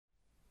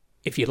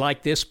If you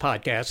like this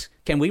podcast,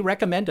 can we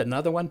recommend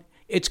another one?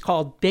 It's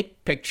called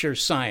Big Picture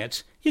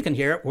Science. You can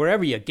hear it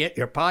wherever you get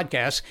your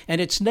podcasts,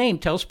 and its name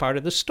tells part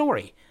of the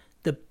story.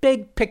 The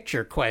big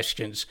picture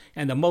questions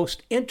and the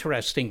most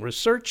interesting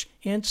research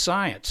in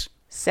science.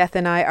 Seth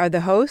and I are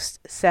the hosts.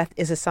 Seth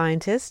is a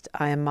scientist.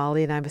 I am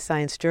Molly, and I'm a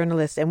science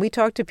journalist. And we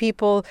talk to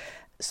people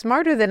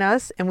smarter than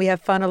us, and we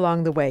have fun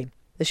along the way.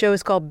 The show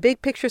is called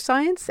Big Picture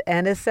Science,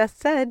 and as Seth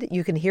said,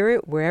 you can hear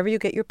it wherever you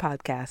get your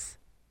podcasts.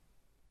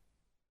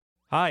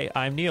 Hi,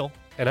 I'm Neil.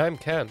 And I'm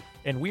Ken.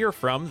 And we are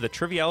from the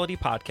Triviality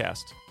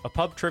Podcast, a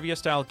pub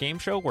trivia-style game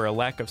show where a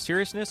lack of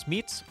seriousness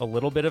meets a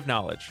little bit of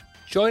knowledge.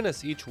 Join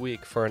us each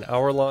week for an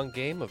hour-long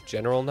game of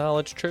general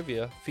knowledge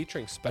trivia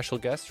featuring special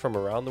guests from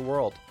around the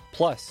world,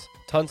 plus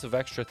tons of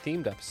extra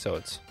themed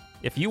episodes.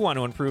 If you want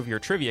to improve your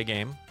trivia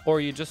game, or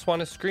you just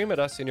want to scream at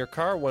us in your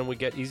car when we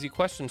get easy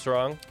questions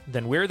wrong,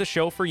 then we're the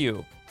show for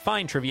you.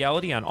 Find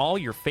Triviality on all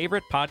your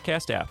favorite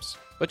podcast apps.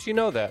 But you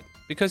know that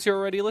because you're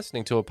already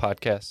listening to a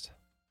podcast.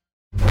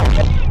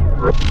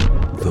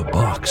 The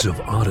Box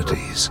of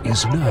Oddities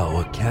is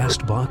now a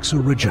CastBox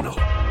original.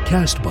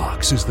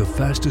 CastBox is the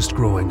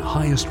fastest-growing,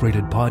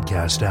 highest-rated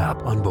podcast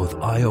app on both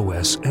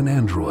iOS and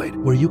Android,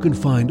 where you can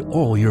find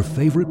all your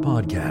favorite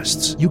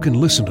podcasts. You can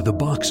listen to The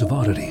Box of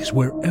Oddities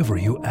wherever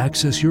you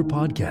access your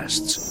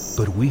podcasts.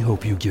 But we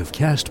hope you give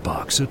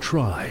CastBox a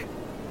try.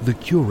 The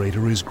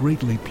curator is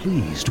greatly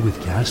pleased with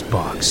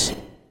CastBox.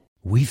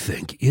 We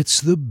think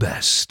it's the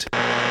best.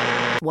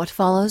 What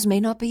follows may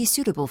not be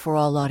suitable for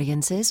all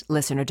audiences.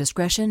 Listener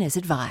discretion is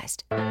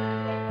advised.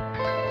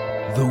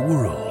 The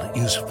world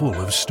is full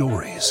of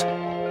stories.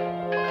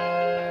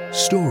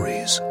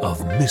 Stories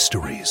of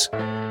mysteries,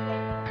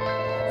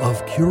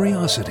 of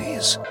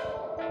curiosities,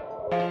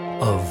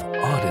 of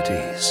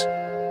oddities.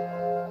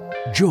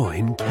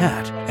 Join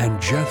Kat and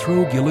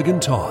Jethro Gilligan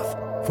Toth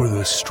for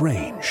the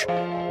strange,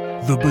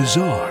 the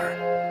bizarre,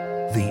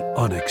 the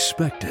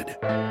unexpected,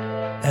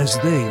 as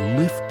they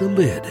lift the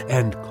lid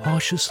and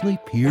cautiously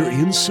peer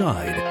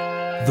inside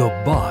the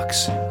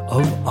Box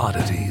of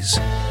Oddities.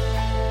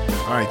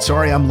 All right,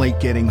 sorry I'm late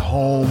getting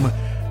home.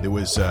 There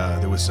was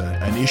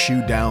an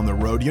issue down the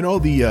road. You know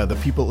the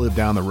people that live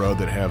down the road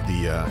that have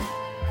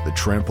the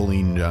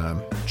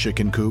trampoline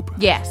chicken coop?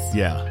 Yes.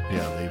 Yeah,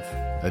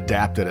 they've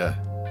adapted a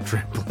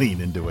trampoline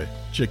into a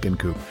chicken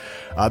coop.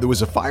 There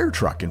was a fire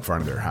truck in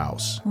front of their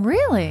house.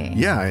 Really?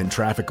 Yeah, and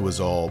traffic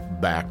was all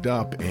backed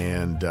up,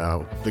 and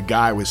the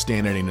guy was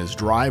standing in his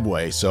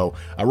driveway, so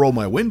I rolled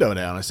my window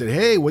down. I said,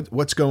 hey,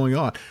 what's going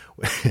on?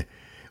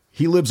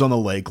 He lives on the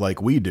lake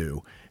like we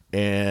do,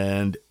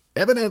 and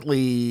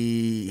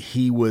evidently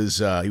he was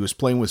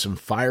playing with some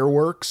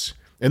fireworks.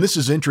 And this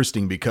is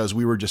interesting because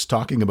we were just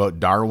talking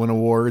about Darwin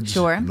Awards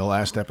in the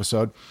last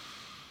episode.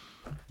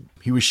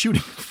 He was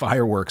shooting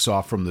fireworks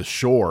off from the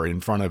shore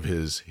in front of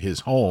his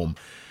home.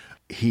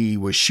 He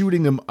was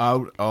shooting them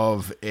out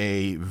of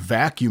a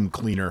vacuum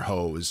cleaner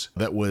hose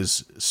that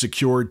was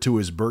secured to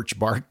his birch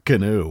bark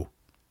canoe.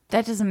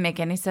 That doesn't make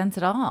any sense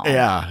at all.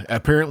 Yeah,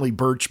 apparently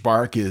birch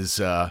bark is,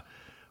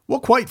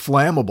 quite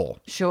flammable.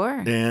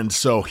 Sure. And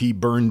so he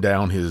burned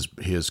down his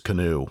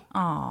canoe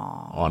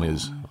on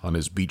his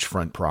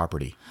beachfront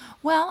property.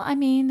 Well, I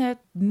mean, the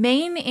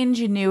main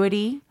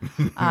ingenuity.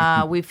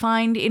 We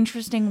find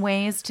interesting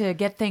ways to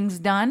get things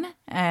done,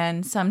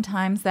 and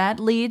sometimes that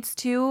leads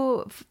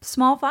to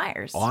small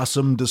fires.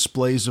 Awesome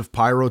displays of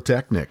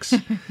pyrotechnics.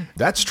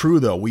 That's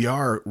true, though. We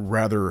are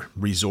rather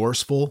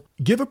resourceful.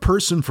 Give a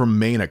person from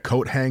Maine a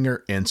coat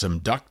hanger and some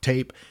duct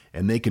tape,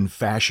 and they can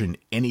fashion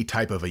any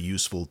type of a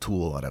useful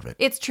tool out of it.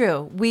 It's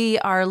true. We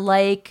are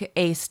like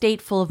a state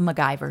full of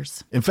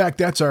MacGyvers. In fact,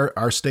 that's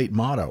our state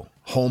motto,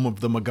 home of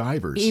the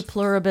MacGyvers. E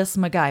pluribus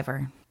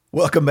MacGyver.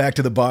 Welcome back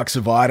to the Box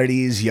of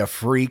Oddities, you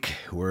freak.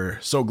 We're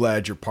so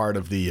glad you're part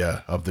of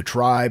the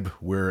tribe.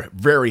 We're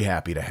very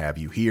happy to have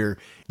you here.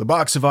 The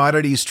Box of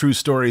Oddities, true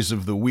stories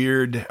of the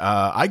weird.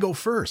 I go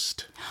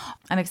first.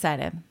 I'm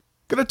excited.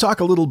 Going to talk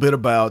a little bit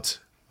about,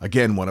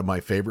 again, one of my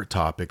favorite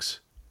topics,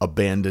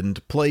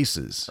 abandoned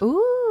places.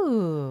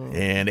 Ooh.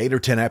 And 8 or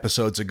 10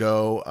 episodes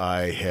ago,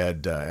 I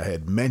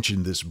had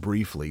mentioned this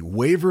briefly.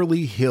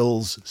 Waverly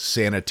Hills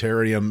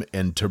Sanitarium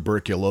and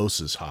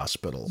Tuberculosis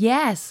Hospital.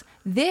 Yes.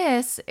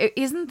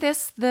 Isn't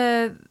this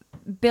the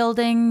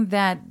building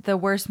that the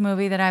worst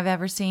movie that I've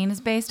ever seen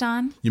is based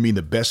on? You mean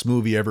the best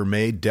movie ever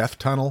made, Death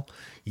Tunnel?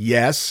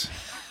 Yes.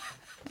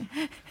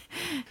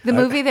 The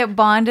movie that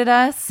bonded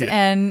us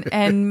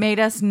and made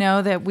us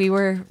know that we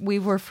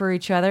were for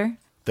each other.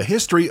 The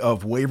history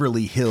of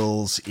Waverly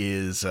Hills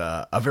is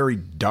a very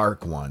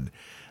dark one.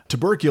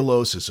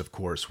 Tuberculosis, of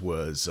course,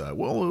 was,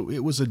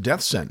 it was a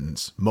death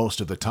sentence most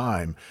of the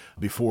time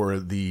before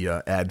the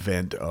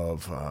advent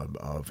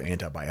of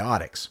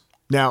antibiotics.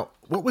 Now,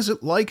 what was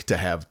it like to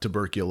have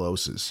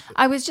tuberculosis?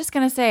 I was just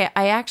going to say,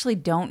 I actually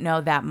don't know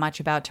that much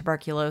about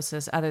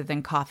tuberculosis other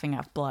than coughing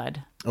up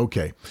blood.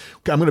 Okay.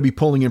 I'm going to be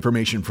pulling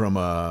information from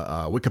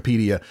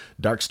Wikipedia,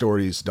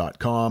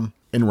 darkstories.com,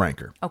 and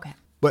Ranker. Okay.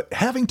 But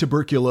having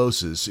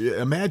tuberculosis,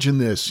 imagine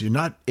this, you're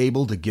not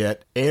able to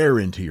get air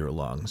into your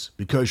lungs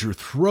because your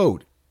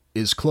throat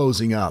is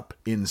closing up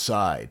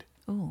inside.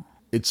 Ooh.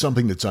 It's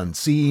something that's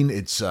unseen.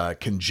 It's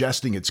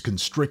congesting. It's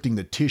constricting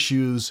the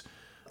tissues.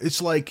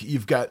 It's like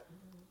you've got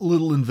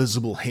little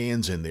invisible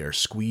hands in there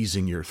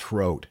squeezing your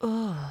throat.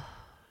 Ugh.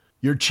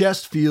 Your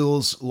chest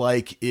feels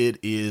like it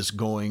is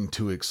going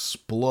to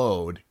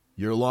explode.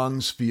 Your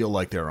lungs feel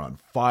like they're on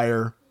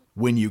fire.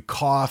 When you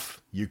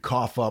cough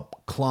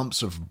up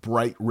clumps of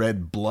bright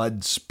red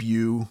blood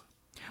spew.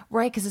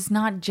 Right, because it's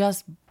not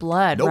just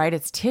blood, Nope. right?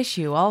 It's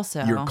tissue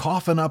also. You're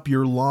coughing up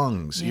your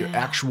lungs, your Yeah.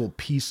 actual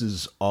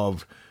pieces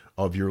of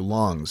your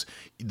lungs.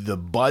 The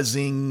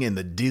buzzing and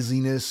the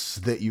dizziness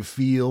that you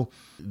feel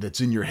that's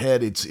in your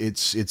head,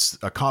 it's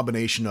a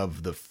combination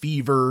of the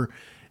fever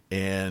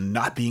and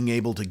not being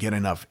able to get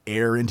enough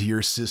air into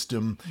your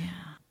system. Yeah.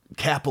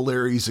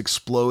 Capillaries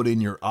explode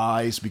in your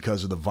eyes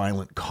because of the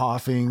violent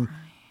coughing.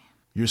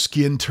 Your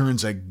skin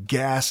turns a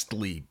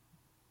ghastly,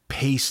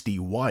 pasty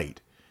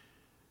white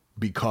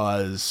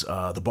because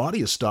the body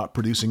has stopped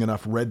producing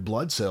enough red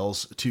blood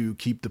cells to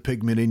keep the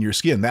pigment in your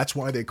skin. That's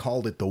why they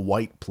called it the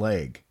White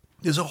Plague.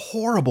 It's a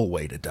horrible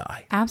way to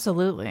die.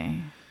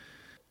 Absolutely.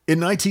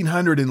 In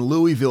 1900 in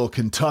Louisville,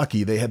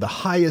 Kentucky, they had the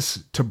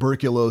highest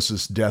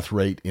tuberculosis death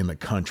rate in the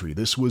country.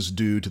 This was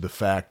due to the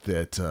fact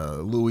that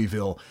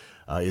Louisville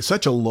is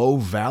such a low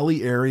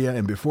valley area,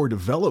 and before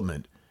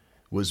development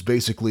was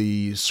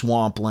basically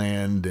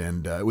swampland,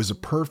 and it was a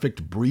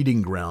perfect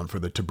breeding ground for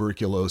the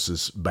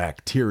tuberculosis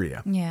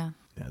bacteria. Yeah.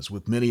 As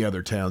with many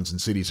other towns and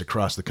cities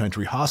across the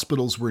country,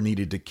 hospitals were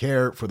needed to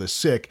care for the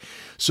sick.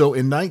 So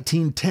in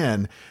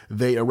 1910,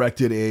 they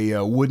erected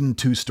a wooden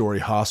 2-story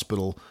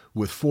hospital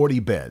with 40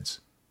 beds.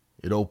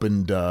 It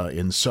opened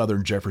in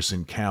southern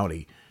Jefferson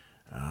County,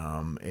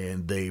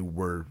 and they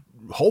were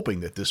hoping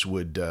that this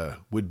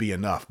would be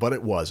enough, but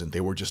it wasn't. They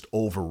were just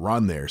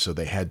overrun there, so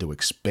they had to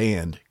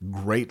expand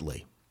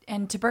greatly.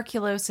 And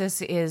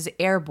tuberculosis is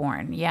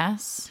airborne,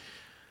 yes?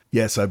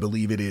 Yes, I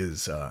believe it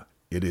is.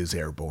 It is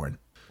airborne.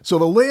 So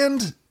the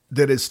land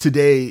that is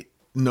today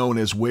known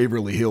as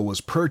Waverly Hill was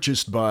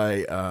purchased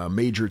by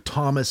Major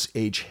Thomas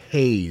H.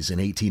 Hayes in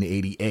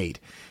 1888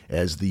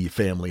 as the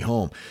family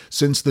home.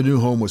 Since the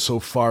new home was so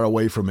far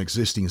away from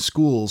existing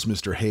schools,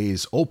 Mr.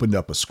 Hayes opened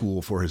up a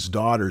school for his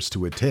daughters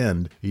to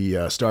attend. He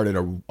started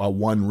a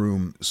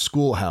one-room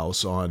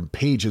schoolhouse on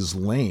Pages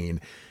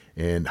Lane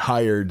and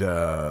hired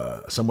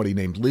somebody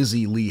named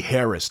Lizzie Lee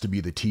Harris to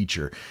be the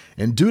teacher.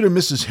 And due to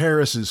Mrs.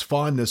 Harris's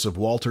fondness of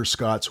Walter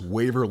Scott's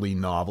Waverly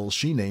novels,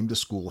 she named the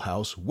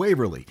schoolhouse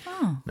Waverly.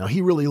 Oh. Now,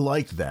 he really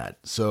liked that,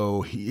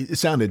 so it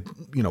sounded,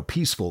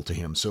 peaceful to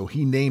him. So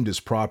he named his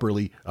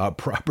property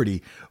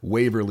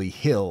Waverly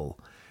Hill.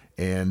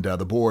 And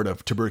the board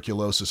of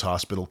Tuberculosis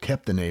Hospital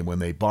kept the name when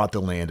they bought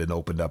the land and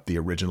opened up the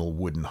original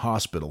wooden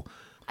hospital.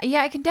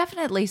 Yeah, I can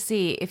definitely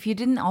see if you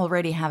didn't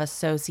already have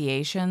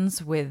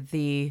associations with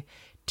the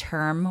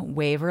term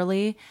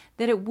Waverly,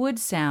 that it would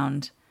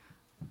sound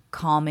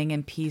calming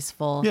and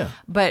peaceful. Yeah.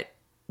 But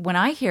when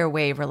I hear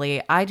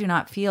Waverly, I do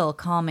not feel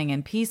calming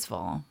and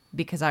peaceful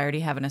because I already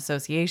have an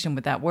association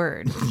with that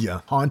word.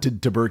 Yeah,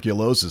 Haunted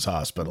Tuberculosis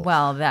Hospital.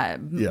 Well, Yeah.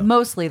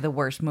 mostly the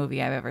worst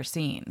movie I've ever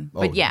seen.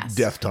 But yes.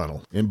 Death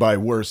Tunnel. And by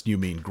worst, you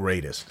mean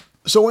greatest.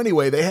 So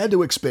anyway, they had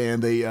to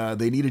expand.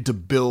 They needed to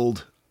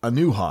build a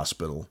new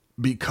hospital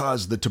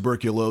because the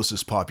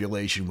tuberculosis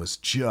population was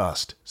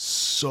just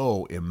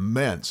so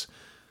immense.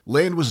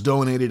 Land was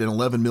donated and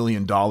 $11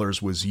 million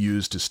was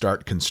used to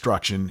start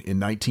construction in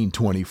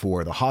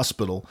 1924. The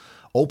hospital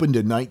opened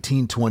in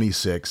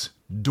 1926.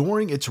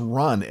 During its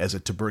run as a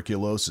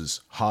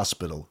tuberculosis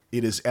hospital,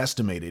 it is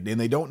estimated,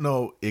 and they don't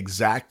know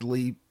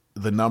exactly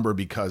the number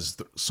because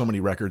so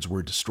many records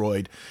were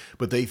destroyed,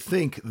 but they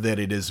think that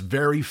it is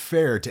very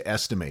fair to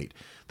estimate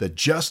that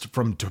just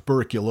from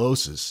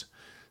tuberculosis,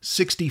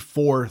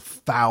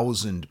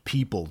 64,000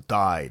 people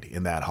died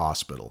in that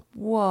hospital.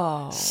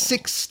 Whoa.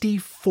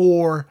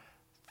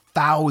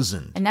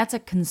 64,000. And that's a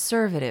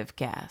conservative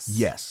guess.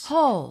 Yes.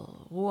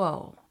 Oh,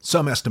 whoa.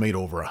 Some estimate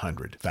over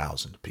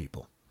 100,000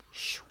 people.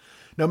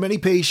 Now, many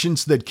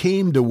patients that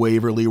came to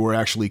Waverly were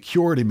actually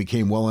cured and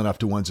became well enough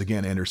to once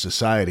again enter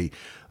society,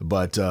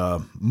 but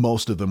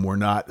most of them were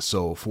not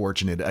so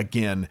fortunate.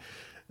 Again,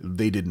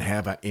 they didn't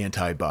have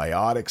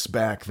antibiotics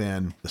back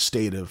then. The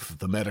state of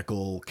the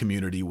medical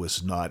community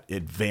was not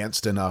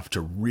advanced enough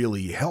to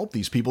really help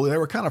these people. They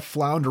were kind of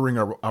floundering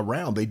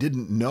around. They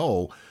didn't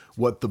know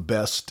what the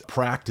best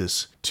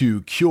practice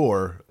to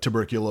cure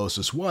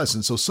tuberculosis was.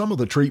 And so some of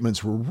the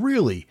treatments were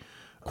really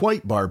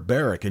quite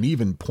barbaric and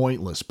even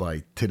pointless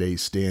by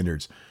today's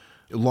standards.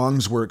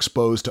 Lungs were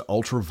exposed to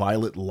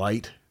ultraviolet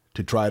light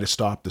to try to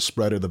stop the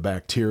spread of the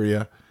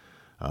bacteria.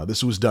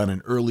 This was done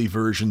in early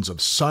versions of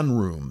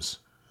sunrooms.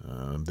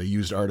 They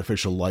used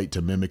artificial light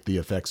to mimic the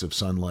effects of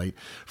sunlight.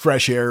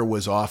 Fresh air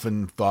was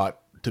often thought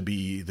to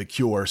be the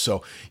cure.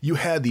 So you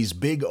had these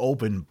big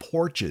open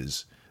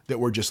porches that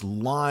were just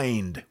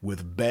lined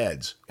with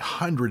beds,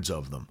 hundreds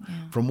of them,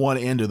 from one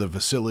end of the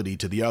facility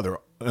to the other,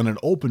 on an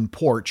open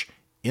porch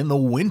in the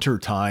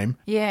wintertime.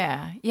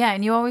 Yeah. Yeah.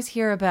 And you always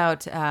hear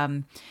about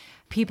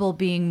people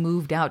being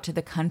moved out to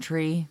the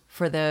country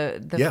for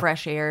the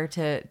fresh air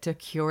to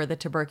cure the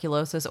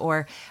tuberculosis,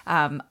 or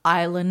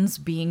islands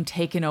being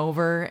taken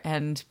over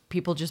and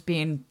people just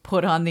being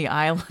put on the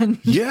island.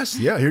 Yes,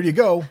 yeah, here you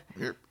go.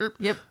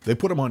 Yep. They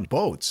put them on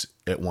boats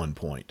at one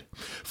point.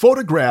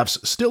 Photographs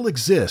still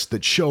exist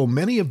that show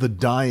many of the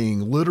dying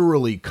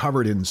literally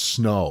covered in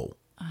snow.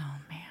 Oh,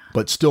 man.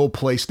 But still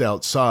placed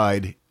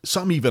outside,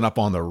 some even up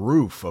on the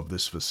roof of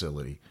this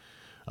facility,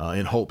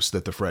 in hopes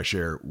that the fresh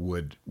air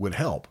would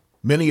help.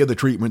 Many of the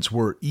treatments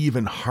were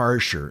even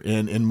harsher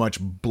and much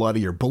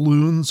bloodier.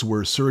 Balloons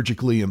were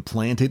surgically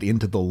implanted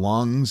into the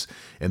lungs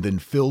and then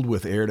filled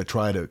with air to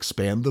try to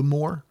expand them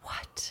more.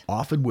 What?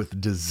 Often with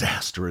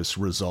disastrous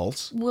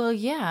results. Well,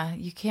 yeah,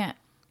 you can't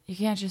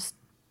just,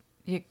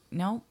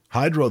 no.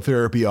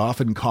 Hydrotherapy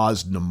often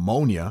caused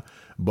pneumonia,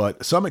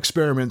 but some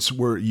experiments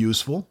were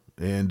useful,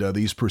 and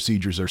these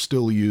procedures are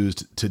still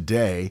used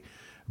today.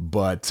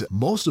 But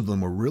most of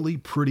them were really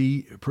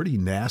pretty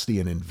nasty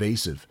and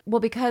invasive.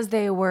 Well, because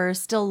they were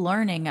still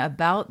learning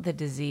about the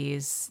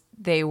disease,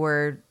 they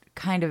were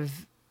kind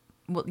of,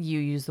 well, you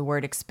use the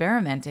word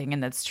experimenting,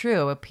 and that's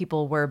true.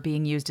 People were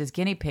being used as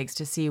guinea pigs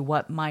to see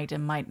what might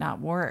and might not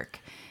work.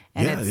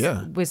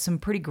 And with some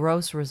pretty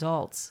gross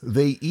results.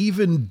 They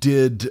even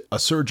did a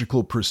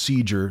surgical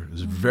procedure, it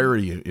was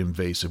very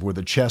invasive, where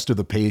the chest of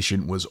the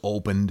patient was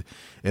opened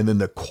and then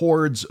the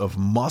cords of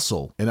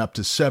muscle and up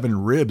to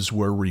 7 ribs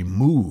were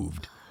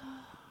removed.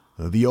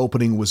 The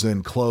opening was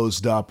then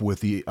closed up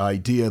with the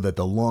idea that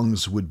the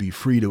lungs would be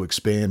free to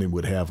expand and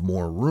would have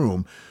more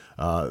room.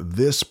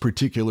 This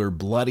particular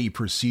bloody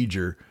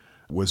procedure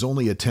was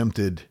only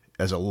attempted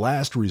as a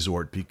last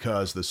resort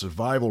because the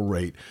survival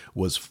rate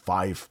was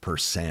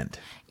 5%.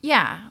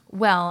 Yeah.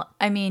 Well,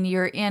 I mean,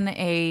 you're in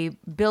a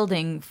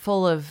building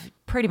full of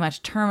pretty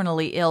much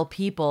terminally ill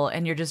people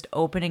and you're just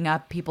opening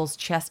up people's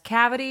chest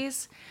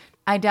cavities.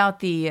 I doubt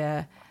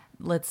the,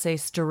 let's say,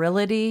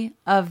 sterility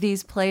of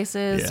these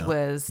places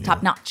was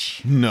top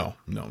notch. No.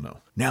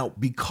 Now,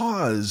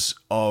 because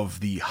of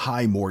the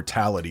high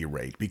mortality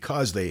rate,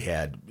 because they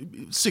had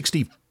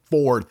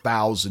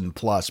 64,000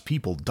 plus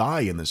people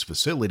die in this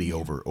facility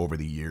over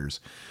the years,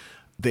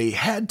 they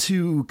had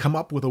to come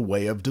up with a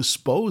way of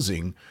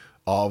disposing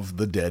of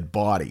the dead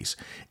bodies.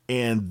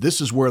 And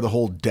this is where the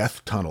whole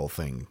death tunnel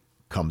thing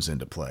comes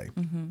into play.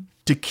 Mm-hmm.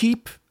 To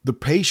keep the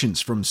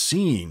patients from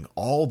seeing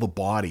all the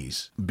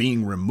bodies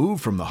being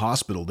removed from the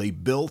hospital, they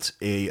built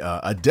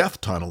a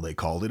death tunnel, they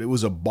called it. It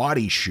was a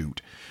body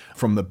chute.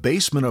 From the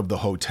basement of the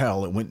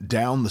hotel, it went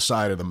down the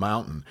side of the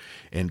mountain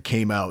and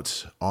came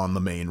out on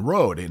the main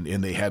road.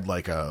 And they had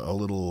like a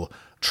little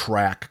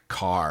track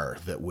car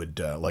that would,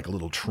 like a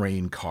little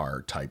train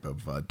car type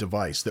of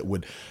device that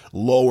would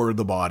lower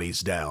the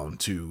bodies down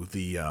to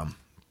the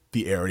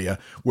area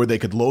where they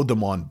could load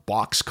them on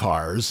box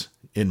cars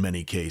in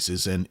many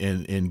cases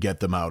and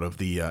get them out of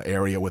the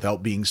area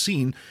without being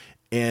seen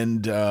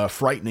and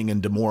frightening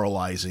and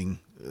demoralizing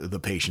the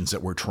patients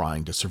that were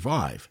trying to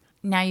survive.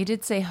 Now, you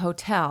did say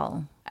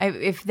hotel.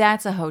 If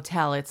that's a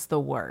hotel, it's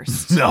the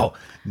worst. No,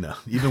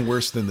 even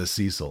worse than the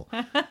Cecil.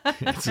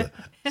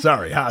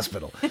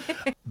 Hospital.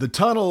 The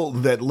tunnel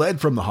that led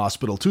from the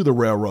hospital to the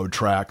railroad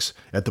tracks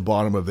at the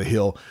bottom of the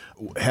hill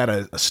had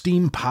a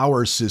steam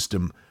power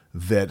system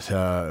that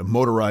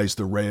motorized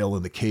the rail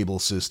and the cable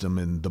system,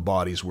 and the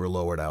bodies were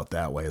lowered out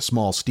that way. A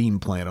small steam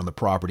plant on the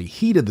property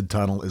heated the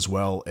tunnel as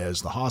well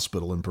as the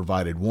hospital and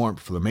provided warmth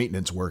for the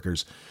maintenance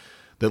workers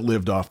that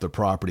lived off the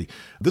property.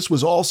 This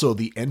was also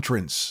the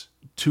entrance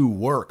to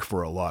work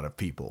for a lot of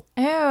people.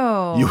 Ew.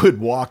 You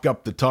would walk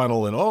up the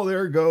tunnel and,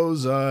 there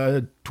goes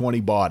 20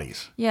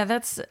 bodies. Yeah,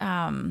 that's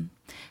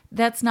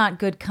not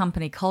good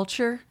company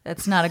culture.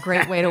 That's not a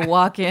great way to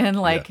walk in.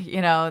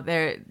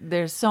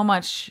 There's so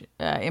much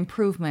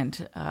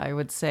improvement, I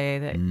would say,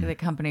 that the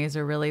companies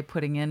are really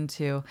putting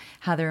into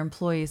how their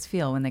employees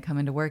feel when they come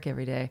into work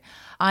every day.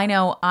 I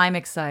know I'm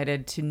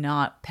excited to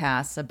not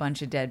pass a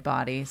bunch of dead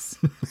bodies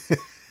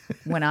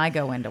when I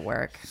go into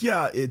work.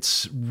 Yeah,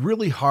 it's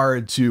really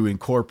hard to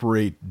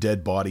incorporate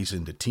dead bodies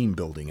into team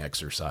building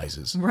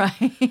exercises.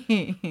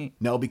 Right.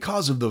 Now,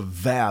 because of the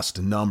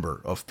vast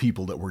number of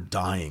people that were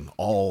dying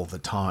all the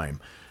time,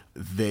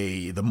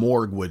 the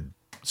morgue would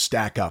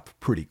stack up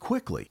pretty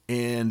quickly.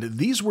 And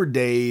these were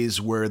days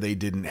where they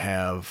didn't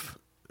have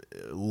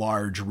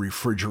large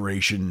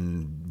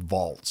refrigeration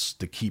vaults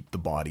to keep the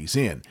bodies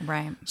in.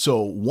 Right.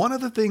 So one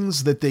of the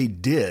things that they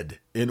did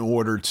in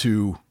order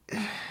to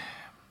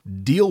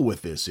deal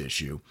with this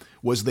issue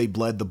was they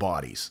bled the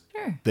bodies.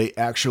 Sure. They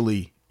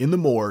actually, in the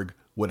morgue,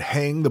 would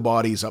hang the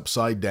bodies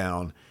upside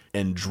down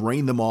and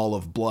drain them all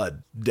of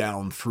blood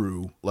down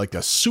through like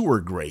a sewer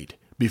grate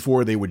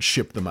before they would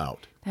ship them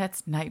out.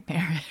 That's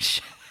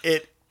nightmarish.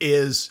 It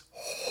is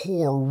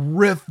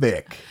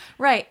horrific.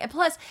 Right.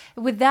 Plus,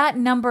 with that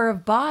number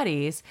of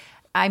bodies,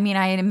 I mean,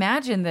 I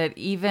imagine that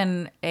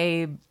even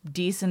a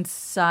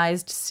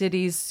decent-sized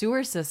city's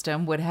sewer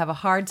system would have a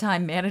hard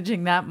time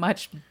managing that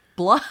much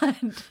blood.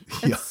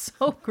 It's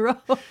so gross.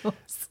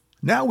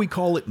 Now we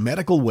call it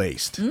medical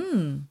waste.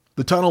 The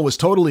The tunnel was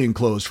totally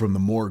enclosed from the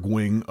morgue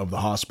wing of the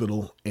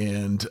hospital,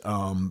 and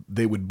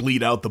they would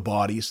bleed out the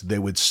bodies. They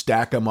would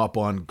stack them up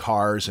on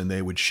cars, and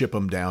they would ship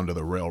them down to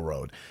the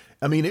railroad.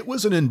 I mean, it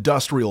was an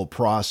industrial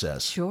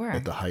process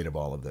at the height of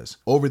all of this.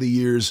 Over the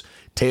years,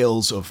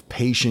 tales of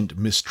patient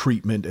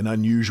mistreatment and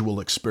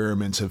unusual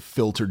experiments have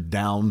filtered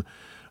down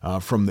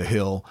from the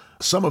hill.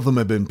 Some of them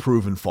have been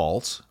proven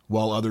false,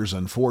 while others,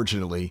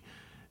 unfortunately,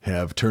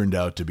 have turned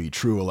out to be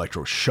true.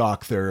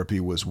 Electroshock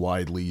therapy was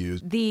widely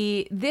used.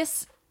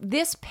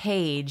 This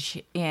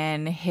page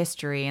in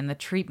history and the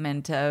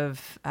treatment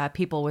of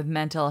people with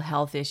mental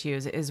health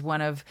issues is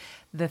one of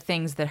the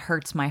things that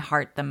hurts my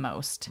heart the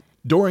most.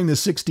 During the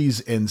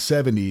 60s and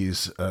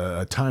 70s,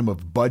 a time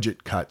of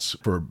budget cuts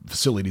for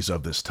facilities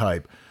of this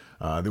type,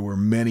 there were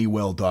many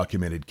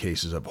well-documented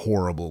cases of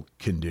horrible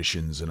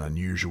conditions and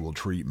unusual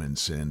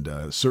treatments,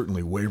 and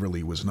certainly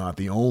Waverly was not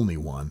the only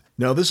one.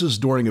 Now, this is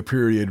during a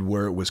period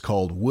where it was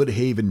called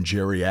Woodhaven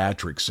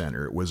Geriatric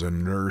Center. It was a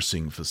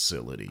nursing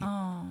facility.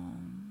 Oh.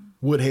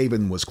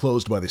 Woodhaven was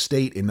closed by the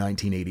state in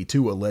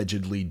 1982,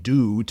 allegedly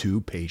due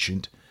to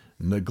patient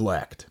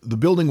neglect. The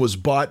building was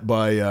bought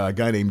by a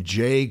guy named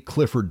J.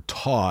 Clifford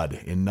Todd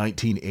in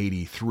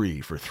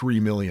 1983 for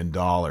 $3 million.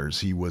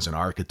 He was an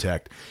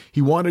architect.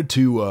 He wanted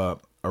to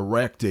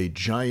erect a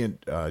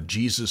giant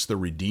Jesus the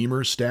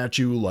Redeemer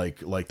statue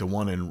like the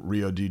one in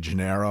Rio de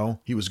Janeiro.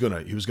 He was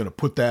gonna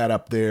put that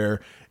up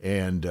there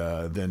and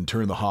then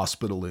turn the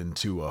hospital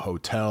into a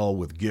hotel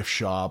with gift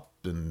shop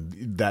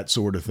and that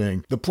sort of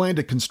thing. The plan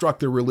to construct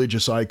the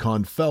religious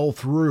icon fell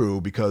through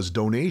because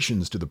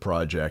donations to the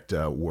project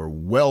were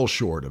well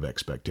short of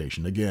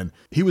expectation. Again,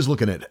 he was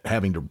looking at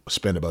having to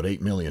spend about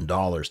 $8 million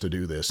to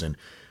do this, and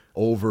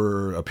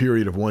over a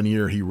period of 1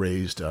 year, he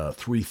raised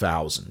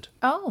 $3,000.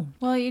 Oh,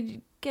 well,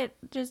 you get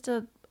just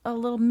a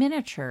little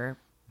miniature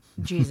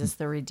Jesus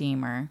the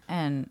Redeemer,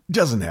 and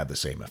doesn't have the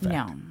same effect.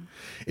 No.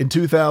 In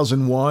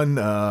 2001,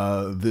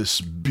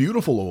 this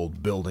beautiful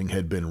old building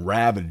had been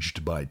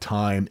ravaged by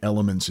time,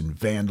 elements, and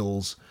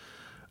vandals.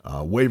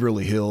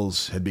 Waverly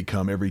Hills had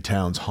become every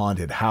town's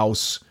haunted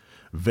house.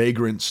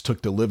 Vagrants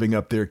took to living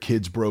up there.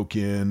 Kids broke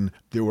in.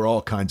 There were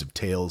all kinds of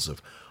tales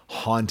of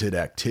haunted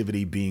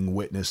activity being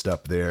witnessed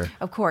up there.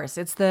 Of course,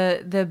 it's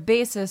the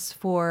basis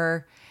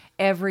for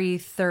every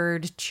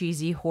third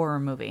cheesy horror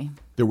movie.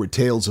 There were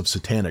tales of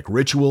satanic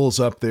rituals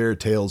up there,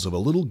 tales of a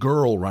little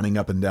girl running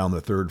up and down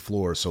the third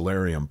floor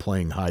solarium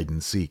playing hide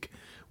and seek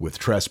with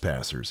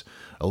trespassers,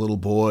 a little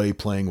boy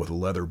playing with a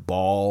leather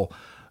ball,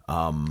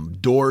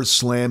 doors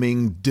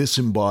slamming,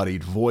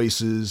 disembodied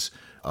voices,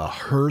 a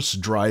hearse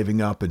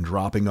driving up and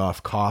dropping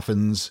off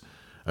coffins,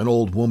 an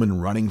old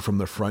woman running from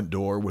the front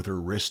door with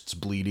her wrists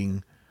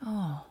bleeding,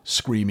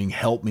 screaming,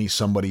 "Help me,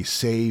 somebody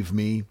save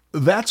me."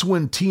 That's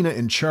when Tina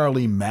and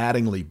Charlie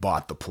Mattingly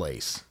bought the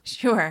place.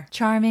 Sure.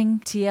 Charming,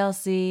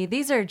 TLC.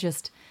 These are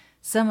just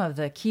some of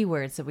the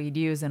keywords that we'd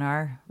use in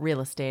our real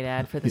estate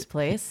ad for this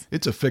place.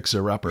 It's a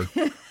fixer-upper.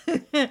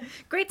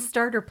 Great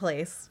starter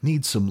place.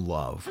 Needs some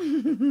love.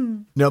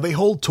 Now, they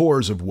hold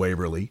tours of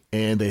Waverly,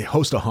 and they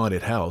host a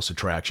haunted house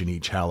attraction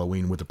each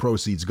Halloween with the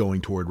proceeds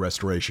going toward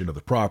restoration of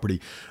the property.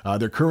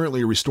 They're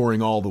currently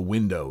restoring all the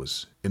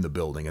windows in the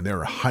building, and there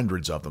are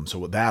hundreds of them,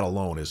 so that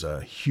alone is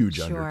a huge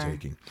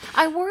undertaking.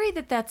 I worry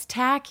that that's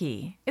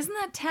tacky. Isn't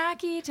that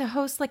tacky to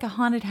host like a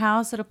haunted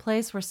house at a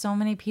place where so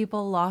many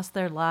people lost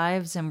their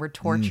lives and were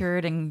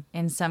tortured and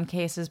in some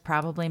cases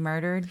probably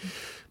murdered?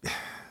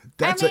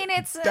 That's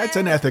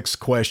an ethics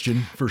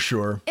question for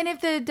sure. And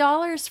if the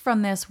dollars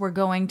from this were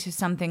going to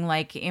something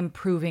like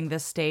improving the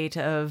state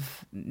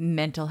of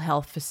mental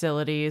health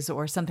facilities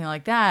or something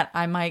like that,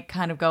 I might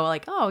kind of go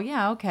like, oh,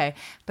 yeah, okay.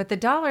 But the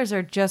dollars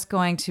are just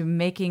going to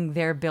making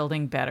their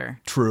building better.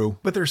 True.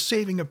 But they're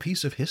saving a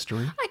piece of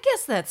history. I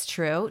guess that's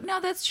true.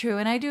 No, that's true.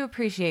 And I do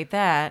appreciate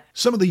that.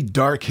 Some of the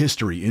dark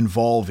history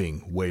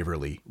involving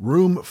Waverly.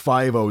 Room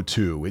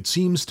 502. It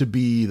seems to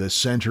be the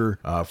center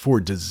for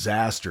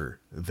disaster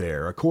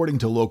there, according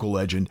to local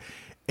legend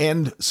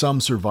and some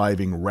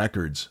surviving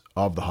records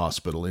of the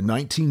hospital. In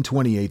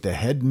 1928, the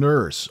head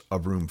nurse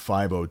of room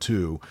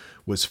 502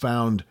 was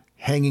found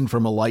hanging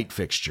from a light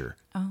fixture.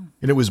 Oh.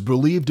 And it was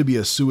believed to be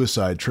a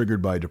suicide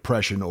triggered by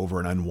depression over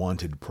an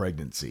unwanted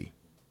pregnancy.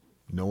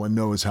 No one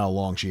knows how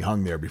long she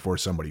hung there before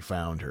somebody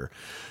found her.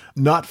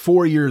 Not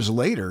 4 years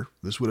later,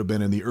 this would have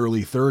been in the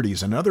early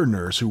 30s, another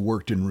nurse who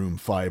worked in room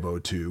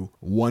 502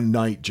 one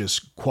night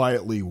just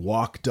quietly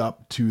walked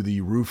up to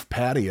the roof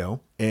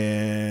patio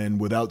and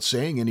without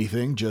saying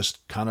anything,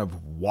 just kind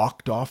of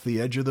walked off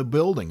the edge of the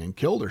building and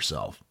killed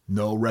herself.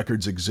 No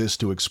records exist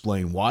to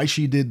explain why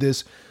she did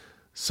this.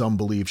 Some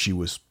believe she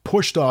was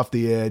pushed off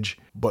the edge,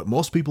 but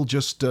most people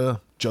just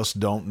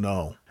don't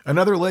know.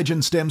 Another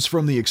legend stems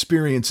from the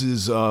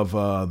experiences of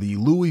the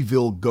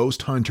Louisville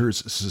Ghost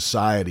Hunters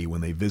Society when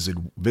they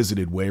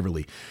visited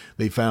Waverly.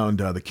 They found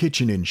the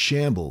kitchen in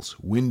shambles.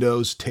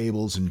 Windows,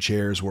 tables, and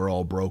chairs were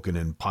all broken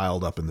and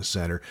piled up in the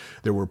center.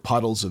 There were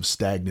puddles of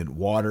stagnant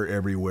water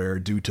everywhere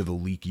due to the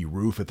leaky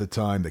roof at the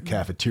time. The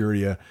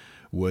cafeteria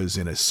was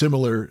in a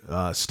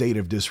similar state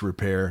of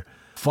disrepair.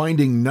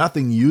 Finding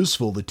nothing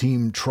useful, the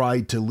team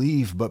tried to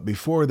leave, but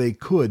before they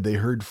could, they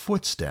heard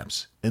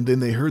footsteps. And then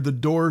they heard the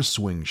doors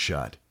swing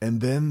shut.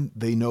 And then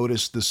they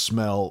noticed the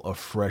smell of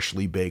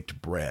freshly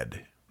baked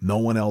bread. No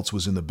one else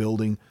was in the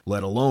building,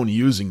 let alone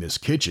using this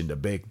kitchen to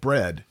bake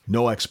bread.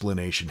 No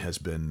explanation has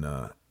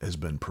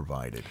been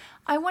provided.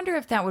 I wonder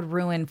if that would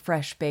ruin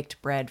fresh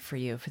baked bread for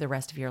you for the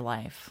rest of your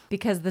life.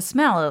 Because the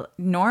smell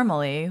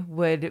normally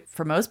would,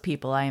 for most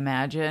people, I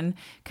imagine,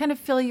 kind of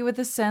fill you with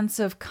a sense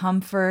of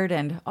comfort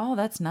and, oh,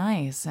 that's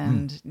nice,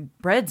 and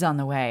bread's on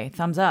the way,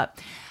 thumbs up.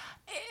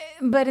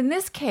 But in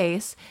this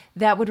case,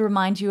 that would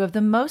remind you of the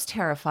most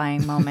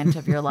terrifying moment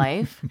of your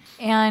life.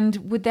 And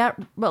would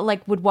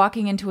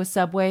walking into a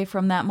subway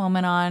from that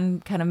moment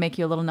on kind of make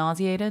you a little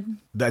nauseated?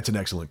 That's an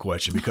excellent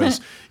question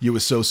because you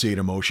associate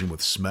emotion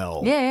with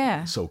smell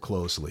so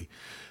closely.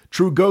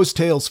 True Ghost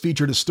Tales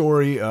featured a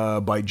story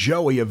by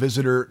Joey, a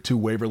visitor to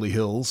Waverly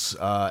Hills.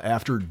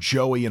 After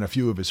Joey and a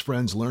few of his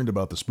friends learned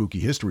about the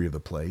spooky history of the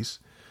place,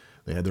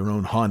 they had their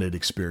own haunted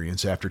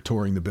experience. After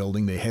touring the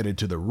building, they headed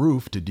to the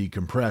roof to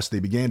decompress. They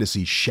began to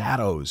see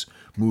shadows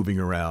moving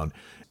around.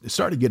 They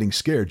started getting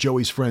scared.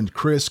 Joey's friend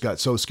Chris got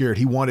so scared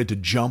he wanted to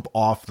jump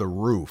off the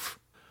roof.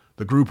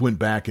 The group went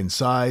back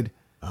inside.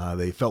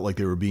 They felt like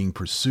they were being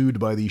pursued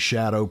by these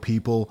shadow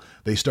people.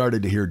 They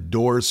started to hear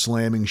doors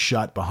slamming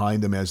shut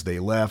behind them as they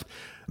left.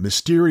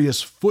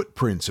 Mysterious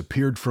footprints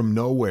appeared from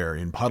nowhere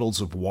in puddles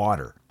of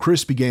water.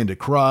 Chris began to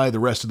cry. The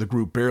rest of the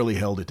group barely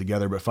held it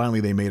together, but finally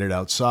they made it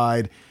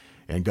outside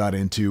and got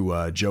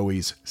into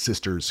Joey's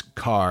sister's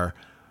car.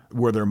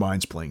 Were their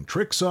minds playing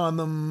tricks on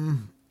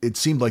them? It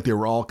seemed like they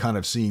were all kind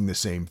of seeing the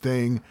same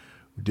thing.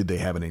 Did they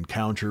have an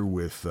encounter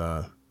with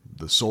the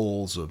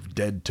souls of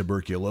dead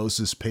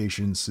tuberculosis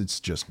patients?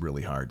 It's just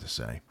really hard to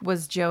say.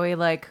 Was Joey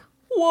like,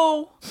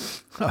 whoa?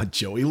 A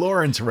Joey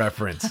Lawrence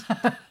reference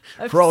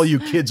for all you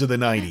kids of the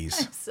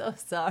 90s. I'm so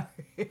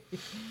sorry.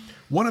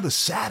 One of the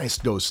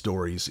saddest ghost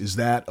stories is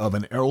that of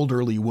an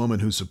elderly woman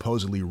who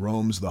supposedly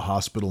roams the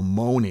hospital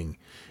moaning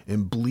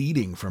and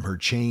bleeding from her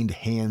chained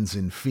hands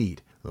and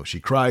feet. Though she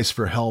cries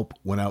for help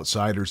when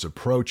outsiders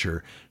approach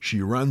her,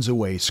 she runs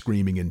away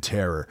screaming in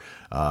terror.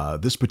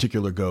 This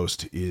particular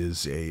ghost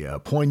is a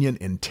poignant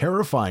and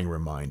terrifying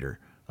reminder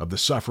of the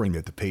suffering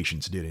that the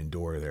patients did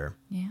endure there.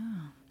 Yeah.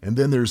 And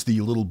then there's the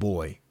little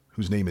boy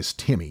whose name is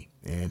Timmy,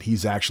 and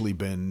he's actually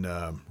been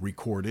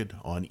recorded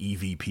on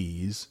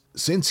EVPs.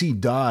 Since he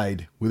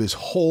died, with his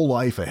whole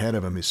life ahead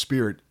of him, his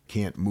spirit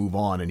can't move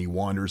on, and he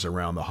wanders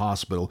around the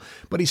hospital.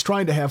 But he's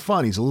trying to have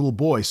fun. He's a little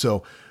boy,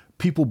 so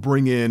people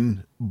bring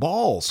in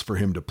balls for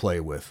him to play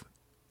with.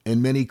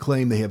 And many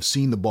claim they have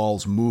seen the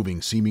balls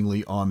moving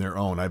seemingly on their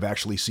own. I've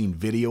actually seen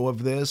video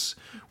of this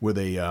where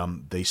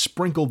they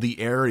sprinkled the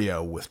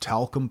area with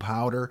talcum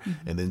powder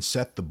and then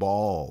set the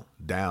ball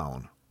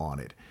down on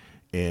it.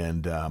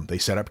 And they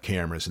set up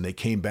cameras, and they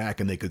came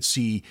back and they could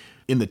see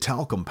in the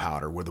talcum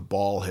powder where the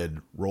ball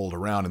had rolled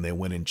around, and they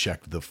went and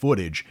checked the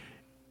footage,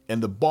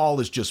 and the ball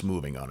is just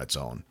moving on its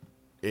own.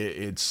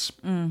 It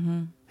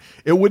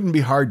wouldn't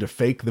be hard to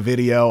fake the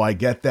video. I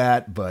get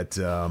that, but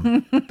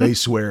they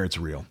swear it's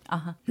real.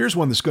 Here's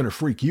one that's going to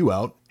freak you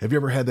out. Have you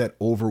ever had that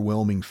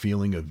overwhelming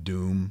feeling of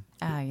doom?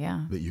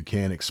 Yeah. That you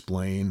can't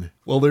explain?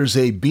 Well, there's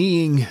a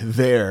being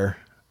there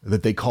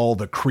that they call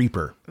the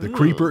Creeper. The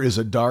Creeper is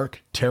a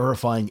dark,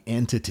 terrifying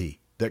entity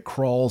that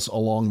crawls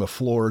along the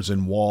floors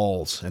and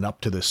walls and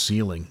up to the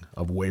ceiling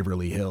of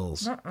Waverly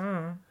Hills.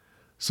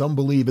 Some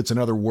believe it's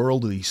another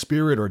worldly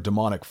spirit or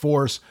demonic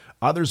force.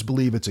 Others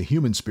believe it's a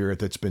human spirit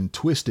that's been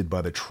twisted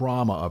by the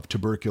trauma of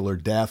tubercular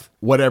death.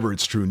 Whatever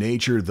its true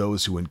nature,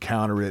 those who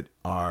encounter it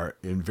are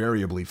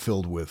invariably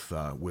filled with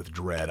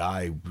dread.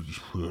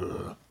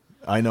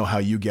 I know how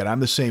you get.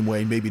 I'm the same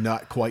way, maybe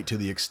not quite to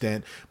the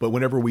extent, but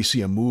whenever we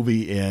see a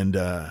movie and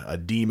a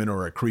demon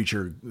or a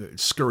creature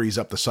scurries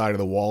up the side of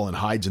the wall and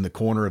hides in the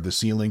corner of the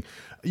ceiling,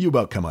 you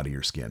about come out of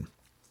your skin.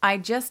 I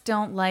just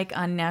don't like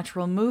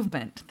unnatural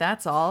movement.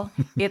 That's all.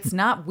 It's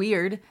not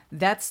weird.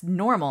 That's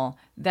normal.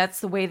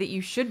 That's the way that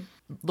you should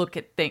look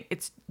at things.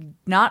 It's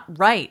not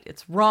right.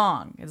 It's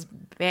wrong. It's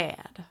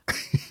bad.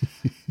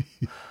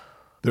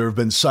 There have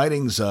been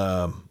sightings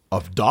of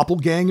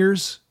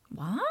doppelgangers.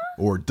 What?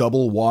 Or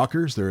double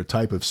walkers. They're a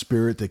type of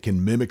spirit that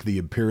can mimic the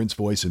appearance,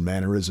 voice, and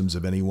mannerisms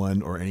of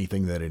anyone or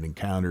anything that it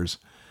encounters.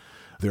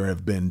 There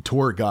have been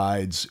tour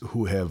guides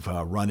who have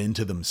run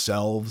into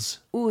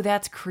themselves. Ooh,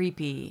 that's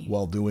creepy.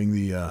 While doing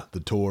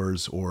the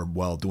tours or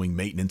while doing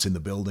maintenance in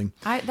the building.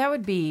 That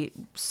would be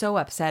so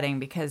upsetting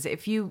because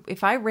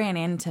if I ran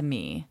into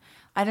me,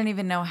 I don't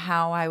even know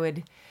how I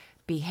would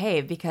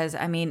behave because,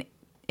 I mean,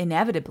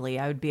 inevitably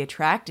I would be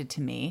attracted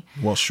to me.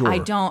 Well, sure. I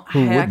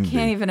can't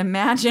even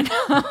imagine.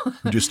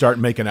 You just start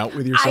making out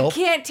with yourself? I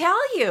can't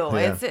tell you.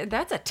 Yeah.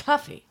 That's a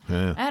toughie.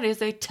 Yeah. That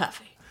is a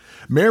toughie.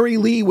 Mary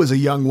Lee was a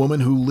young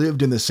woman who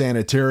lived in the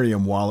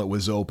sanitarium while it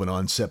was open.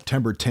 On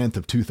September 10th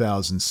of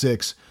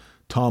 2006,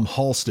 Tom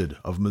Halstead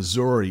of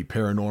Missouri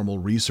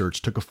Paranormal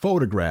Research took a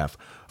photograph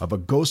of a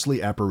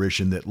ghostly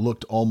apparition that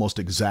looked almost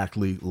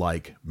exactly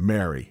like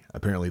Mary.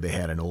 Apparently they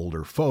had an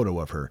older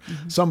photo of her.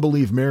 Some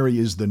believe Mary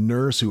is the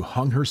nurse who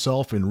hung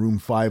herself in room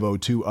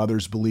 502.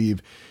 Others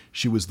believe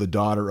she was the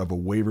daughter of a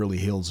Waverly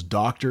Hills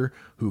doctor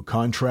who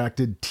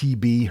contracted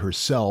TB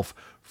herself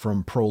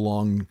from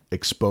prolonged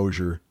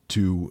exposure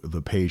to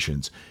the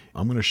patients.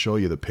 I'm going to show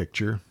you the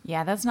picture.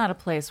 Yeah, that's not a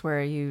place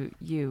where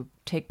you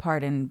take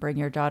part in Bring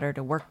Your Daughter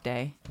to Work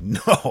Day.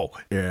 No.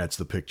 Yeah, it's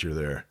the picture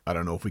there. I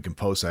don't know if we can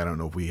post that. I don't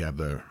know if we have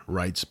the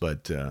rights,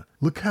 but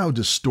look how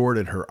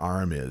distorted her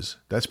arm is.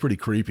 That's pretty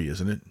creepy,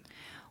 isn't it?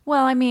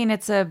 Well, I mean,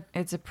 it's a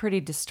pretty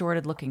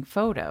distorted looking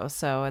photo,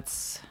 so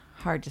it's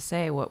hard to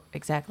say what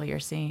exactly you're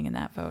seeing in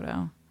that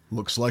photo.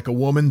 Looks like a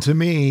woman to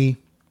me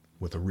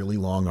with a really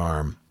long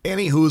arm.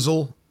 Any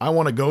hoozle, I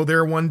want to go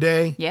there one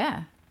day.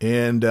 Yeah.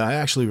 And I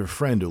actually have a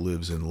friend who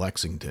lives in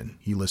Lexington.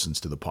 He listens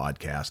to the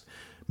podcast.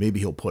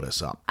 Maybe he'll put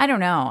us up. I don't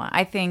know.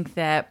 I think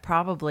that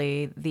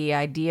probably the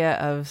idea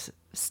of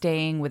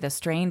staying with a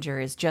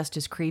stranger is just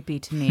as creepy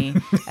to me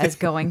as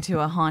going to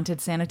a haunted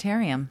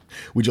sanitarium.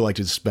 Would you like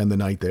to spend the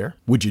night there?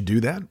 Would you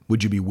do that?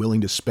 Would you be willing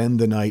to spend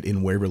the night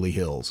in Waverly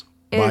Hills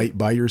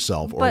by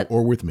yourself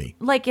or with me?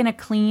 Like in a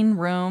clean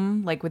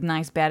room, like with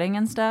nice bedding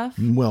and stuff?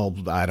 Well,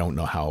 I don't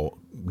know how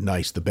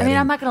nice the bedding. I mean,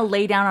 I'm not going to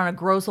lay down on a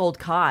gross old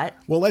cot.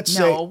 Well,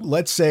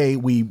 let's say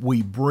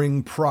we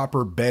bring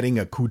proper bedding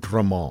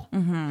accoutrement.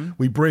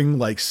 We bring,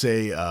 like,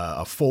 say,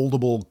 a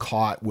foldable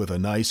cot with a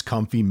nice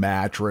comfy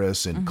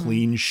mattress and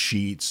clean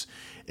sheets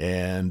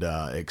and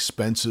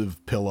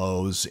expensive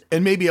pillows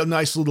and maybe a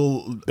nice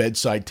little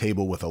bedside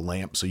table with a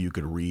lamp so you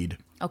could read.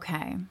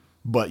 Okay.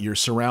 But you're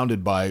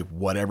surrounded by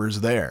whatever's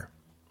there.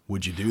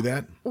 Would you do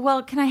that?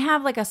 Well, can I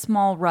have like a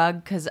small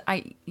rug? Because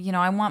I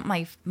want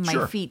my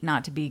Sure. feet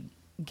not to be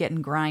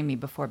getting grimy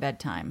before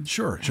bedtime.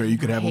 Sure. You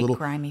could have a little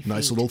grimy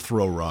nice feet. little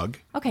throw rug.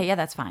 Okay, yeah,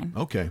 that's fine.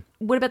 Okay.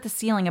 What about the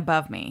ceiling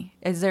above me?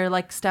 Is there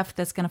like stuff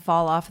that's going to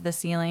fall off of the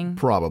ceiling?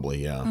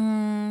 Probably, yeah.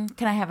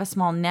 Can I have a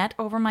small net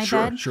over my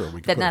bed? Sure. We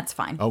could Then put- that's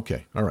fine.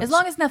 Okay. All right. As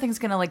long as nothing's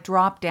going to like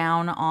drop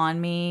down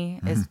on me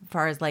as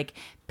far as like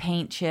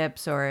paint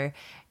chips or,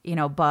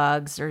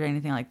 bugs or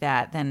anything like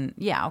that, then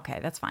yeah, okay,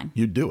 that's fine.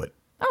 You'd do it.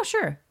 Oh,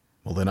 sure.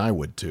 Well, then I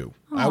would too.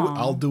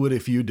 I'll do it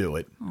if you do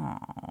it.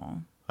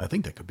 I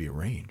think that could be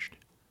arranged.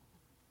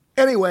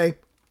 Anyway,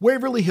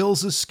 Waverly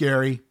Hills is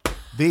scary.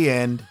 The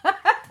end.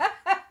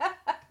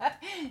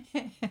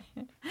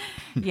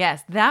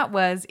 Yes, that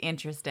was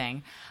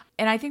interesting.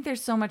 And I think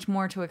there's so much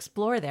more to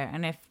explore there.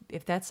 And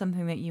if that's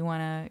something that you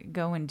want to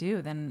go and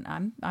do,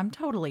 then I'm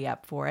totally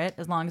up for it,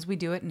 as long as we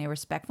do it in a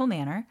respectful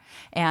manner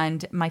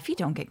and my feet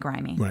don't get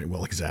grimy. Right,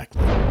 well,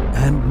 exactly.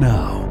 And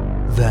now,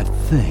 that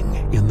thing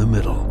in the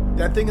middle.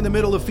 That thing in the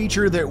middle, a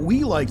feature that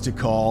we like to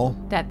call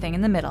That thing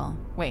in the middle.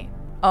 Wait.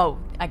 Oh,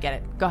 I get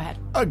it. Go ahead.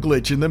 a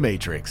glitch in the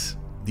Matrix.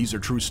 These are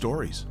true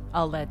stories.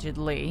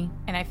 Allegedly.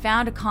 And I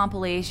found a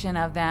compilation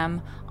of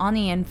them on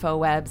the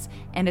infowebs,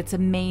 and it's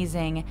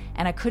amazing,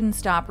 and I couldn't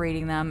stop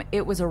reading them.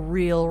 It was a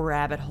real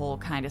rabbit hole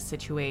kind of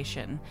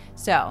situation.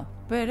 So,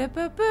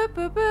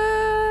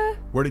 ba-da-ba-ba-ba-ba.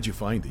 Where did you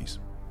find these?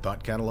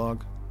 Thought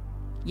Catalog?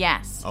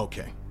 Yes.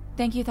 Okay.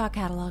 Thank you, Thought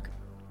Catalog.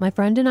 My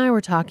friend and I were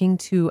talking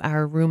to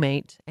our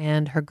roommate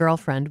and her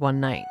girlfriend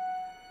one night.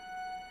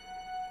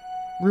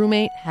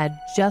 Roommate had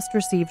just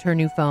received her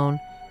new phone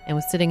and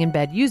was sitting in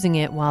bed using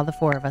it while the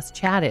four of us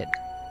chatted.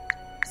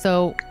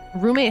 So,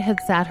 roommate had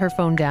sat her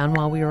phone down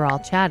while we were all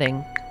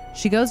chatting.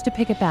 She goes to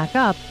pick it back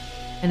up,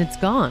 and it's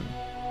gone.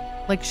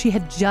 Like she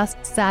had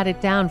just sat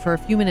it down for a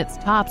few minutes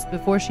tops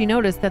before she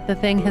noticed that the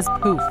thing has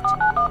poofed.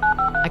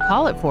 I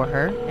call it for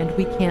her, and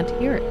we can't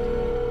hear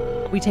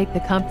it. We take the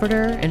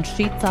comforter and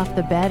sheets off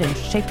the bed and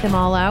shake them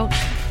all out.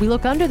 We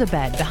look under the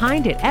bed,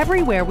 behind it,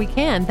 everywhere we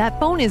can. That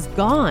phone is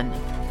gone.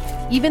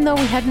 Even though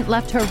we hadn't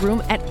left her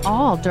room at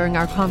all during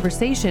our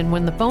conversation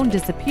when the phone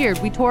disappeared,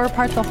 we tore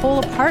apart the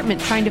whole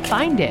apartment trying to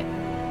find it.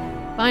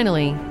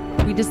 Finally,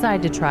 we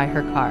decided to try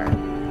her car.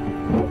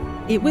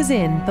 It was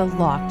in the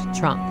locked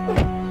trunk.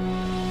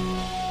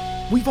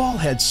 We've all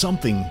had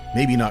something,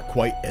 maybe not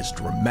quite as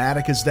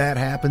dramatic as that,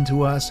 happen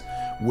to us,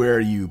 where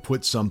you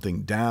put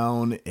something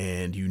down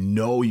and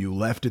you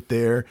left it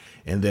there,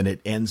 and then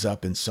it ends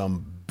up in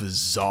some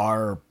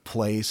bizarre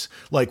place.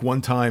 Like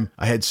one time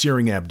I had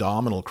searing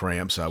abdominal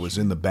cramps. I was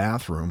in the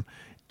bathroom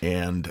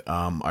and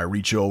I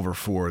reach over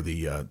for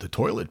the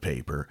toilet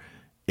paper.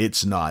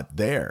 It's not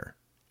there.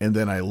 And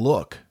then I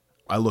look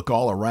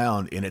all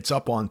around and it's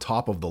up on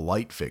top of the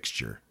light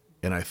fixture.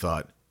 And I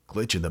thought,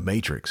 glitch in the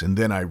Matrix. And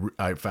then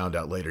I found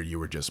out later you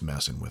were just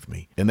messing with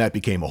me. And that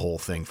became a whole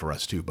thing for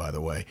us too, by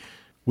the way.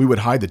 We would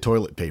hide the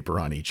toilet paper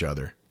on each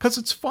other because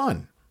it's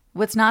fun.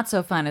 What's not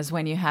so fun is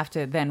when you have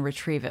to then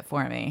retrieve it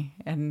for me.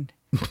 And,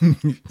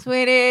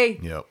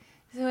 sweetie. Yep.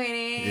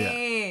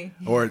 Sweetie.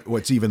 Yeah. Or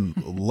what's even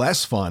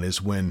less fun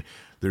is when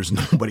there's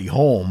nobody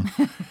home.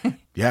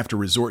 You have to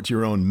resort to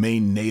your own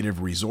Maine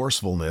native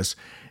resourcefulness,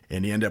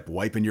 and you end up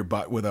wiping your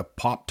butt with a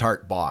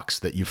Pop-Tart box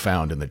that you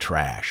found in the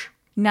trash.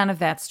 None of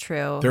that's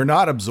true. They're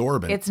not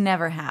absorbent. It's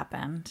never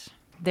happened.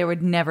 there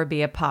would never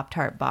be a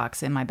Pop-Tart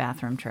box in my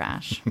bathroom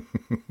trash.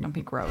 Don't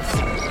be gross.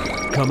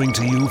 Coming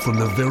to you from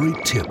the very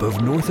tip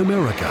of North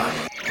America,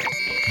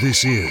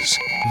 this is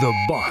the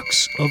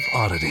Box of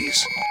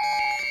Oddities.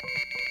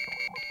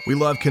 We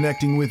love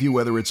connecting with you,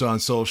 whether it's on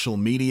social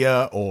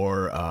media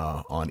or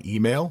on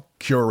email,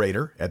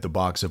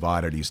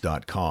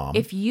 curator@theboxofoddities.com.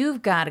 If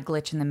you've got a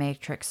glitch in the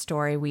Matrix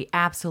story, we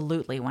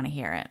absolutely want to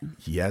hear it.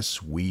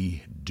 Yes,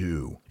 we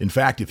do. In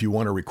fact, if you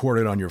want to record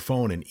it on your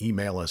phone and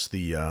email us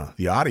the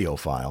audio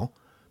file,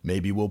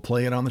 maybe we'll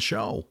play it on the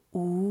show.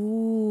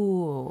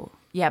 Ooh.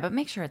 Yeah, but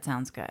make sure it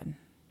sounds good.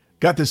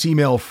 Got this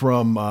email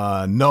from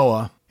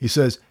Noah. He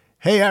says,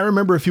 "Hey, I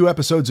remember a few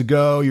episodes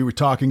ago you were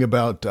talking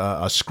about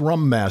a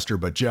Scrum Master,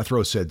 but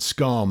Jethro said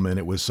scum, and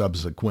it was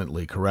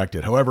subsequently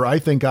corrected. However, I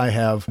think I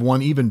have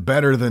one even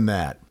better than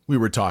that." We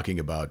were talking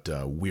about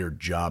weird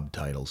job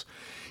titles.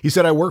 He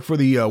said, "I work for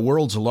the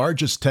world's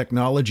largest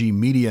technology,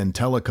 media, and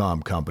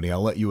telecom company.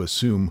 I'll let you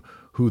assume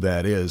who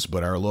that is,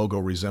 but our logo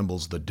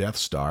resembles the Death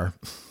Star."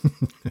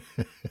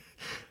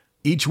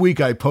 Each week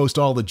I post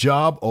all the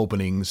job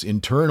openings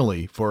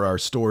internally for our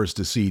stores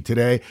to see.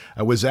 Today,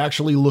 I was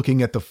actually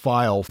looking at the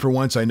file. For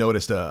once, I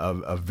noticed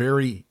a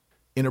very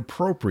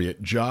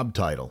inappropriate job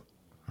title.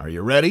 Are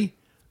you ready?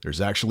 There's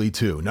actually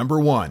two. Number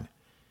 1,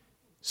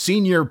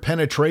 Senior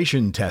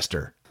Penetration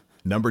Tester.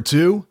 Number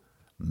 2,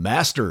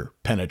 Master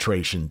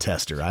Penetration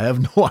Tester. I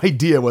have no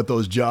idea what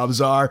those jobs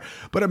are,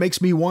 but it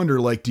makes me wonder,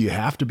 do you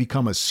have to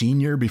become a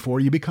senior before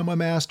you become a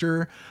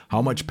master?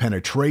 How much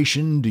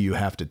penetration do you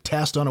have to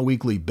test on a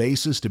weekly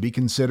basis to be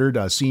considered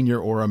a senior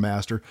or a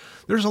master?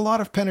 There's a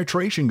lot of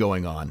penetration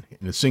going on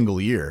in a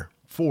single year,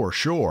 for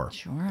sure.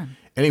 Sure.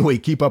 Anyway,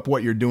 keep up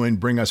what you're doing.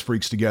 Bring us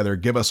freaks together.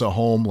 Give us a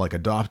home, like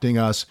adopting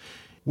us.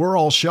 We're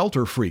all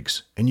shelter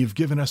freaks, and you've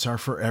given us our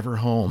forever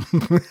home.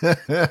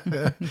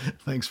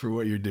 Thanks for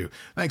what you do.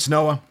 Thanks,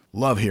 Noah.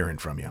 Love hearing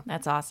from you.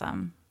 That's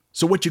awesome.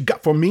 So what you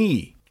got for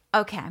me?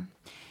 Okay.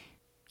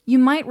 You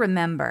might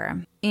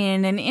remember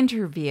in an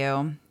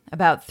interview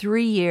about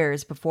 3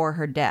 years before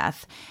her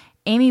death,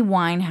 Amy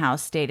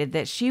Winehouse stated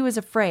that she was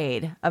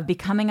afraid of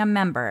becoming a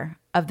member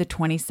of the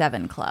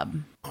 27 Club.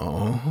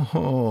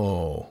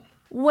 Oh.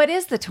 What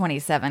is the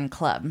 27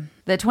 Club?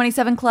 The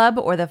 27 Club,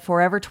 or the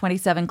Forever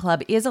 27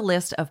 Club, is a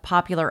list of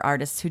popular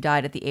artists who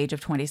died at the age of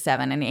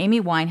 27, and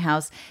Amy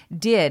Winehouse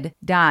did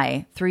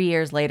die 3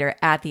 years later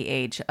at the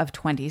age of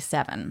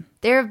 27.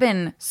 There have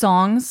been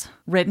songs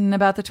written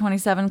about the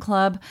 27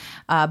 Club,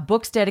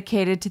 books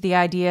dedicated to the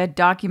idea,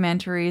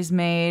 documentaries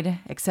made,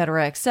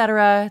 etc.,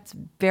 etc. It's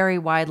very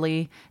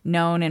widely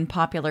known in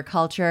popular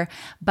culture,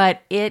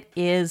 but it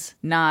is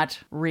not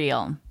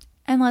real.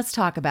 And let's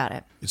talk about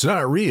it. It's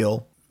not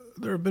real.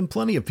 There have been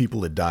plenty of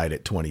people that died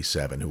at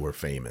 27 who were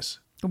famous.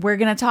 We're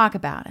going to talk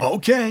about it.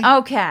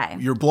 Okay.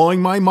 You're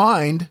blowing my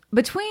mind.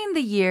 Between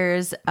the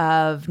years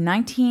of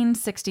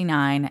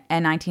 1969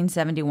 and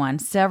 1971,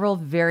 several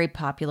very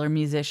popular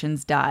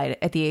musicians died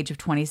at the age of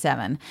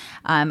 27.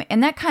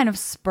 And that kind of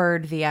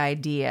spurred the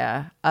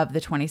idea of the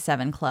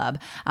 27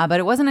 Club. But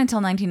it wasn't until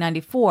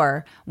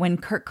 1994, when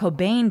Kurt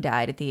Cobain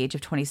died at the age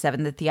of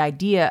 27, that the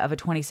idea of a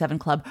 27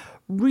 Club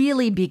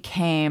really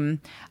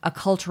became a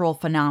cultural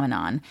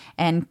phenomenon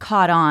and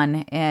caught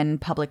on in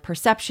public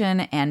perception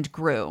and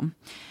grew.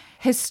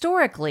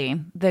 Historically,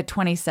 the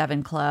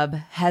 27 Club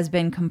has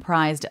been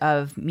comprised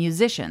of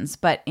musicians,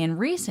 but in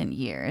recent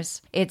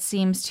years, it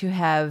seems to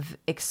have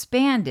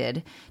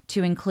expanded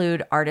to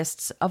include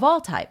artists of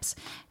all types.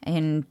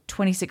 In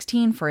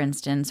 2016, for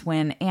instance,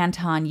 when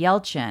Anton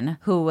Yelchin,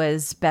 who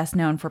was best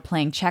known for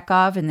playing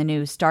Chekhov in the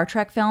new Star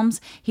Trek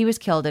films, he was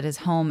killed at his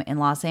home in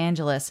Los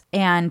Angeles,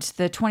 and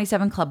the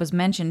 27 Club was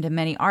mentioned in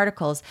many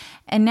articles,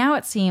 and now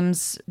it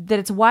seems that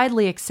it's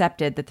widely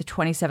accepted that the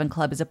 27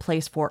 Club is a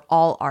place for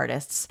all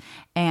artists,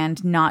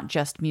 and not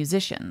just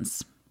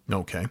musicians.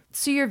 Okay.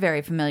 So you're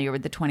very familiar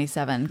with the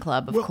 27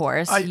 Club, of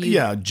course.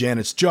 Yeah,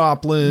 Janis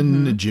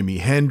Joplin, Jimi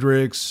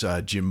Hendrix,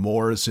 Jim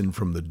Morrison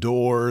from The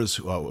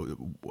Doors.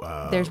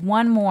 There's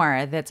one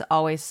more that's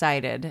always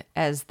cited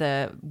as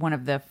one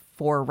of the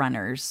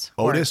forerunners.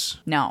 Otis?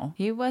 No,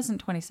 he wasn't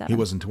 27. He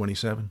wasn't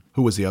 27?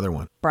 Who was the other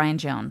one? Brian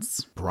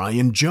Jones.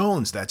 Brian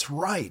Jones, that's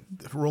right.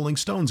 The Rolling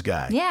Stones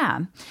guy.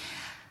 Yeah.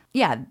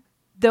 Yeah.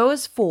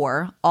 Those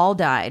four all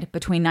died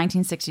between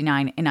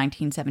 1969 and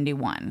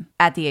 1971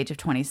 at the age of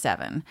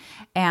 27.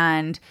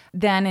 And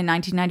then in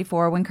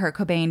 1994, when Kurt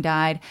Cobain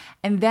died,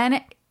 and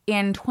then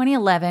in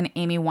 2011,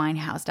 Amy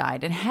Winehouse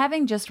died. And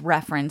having just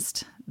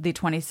referenced the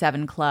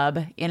 27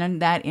 Club in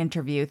that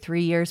interview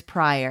 3 years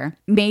prior,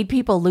 made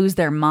people lose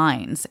their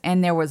minds.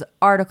 And there was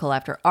article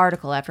after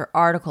article after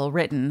article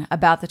written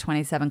about the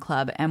 27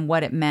 Club and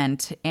what it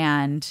meant,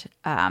 and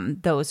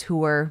those who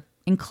were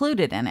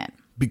included in it.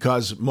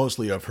 Because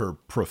mostly of her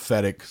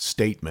prophetic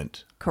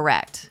statement.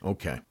 Correct.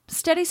 Okay.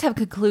 Studies have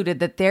concluded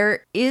that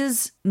there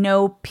is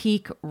no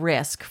peak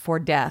risk for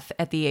death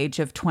at the age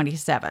of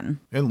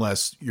 27.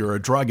 Unless you're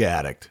a drug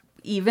addict.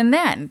 Even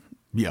then,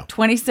 Yeah.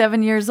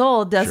 27 years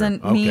old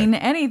doesn't Sure. Okay. mean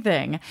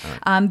anything.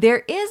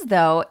 There is,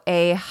 though,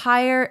 a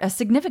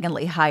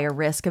significantly higher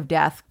risk of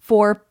death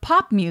for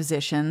pop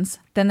musicians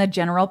than the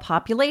general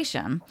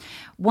population.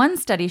 One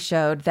study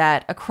showed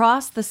that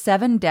across the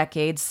 7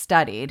 decades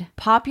studied,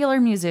 popular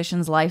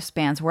musicians'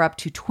 lifespans were up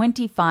to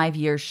 25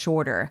 years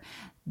shorter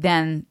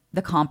than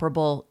the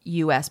comparable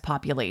U.S.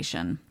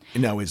 population.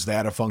 Now, is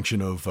that a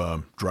function of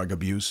drug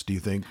abuse, do you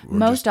think? Or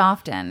Most just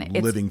often.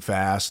 living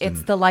fast?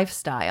 It's the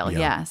lifestyle,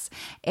 yes.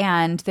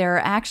 And there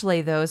are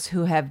actually those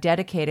who have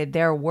dedicated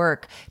their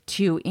work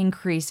to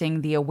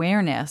increasing the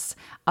awareness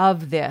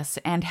of this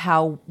and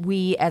how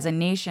we as a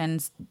nation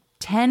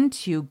tend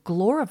to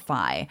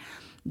glorify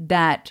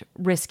that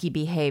risky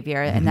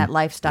behavior and that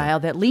lifestyle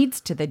that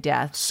leads to the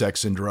death.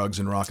 Sex and drugs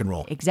and rock and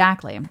roll.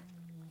 Exactly.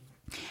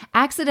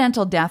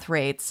 Accidental death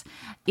rates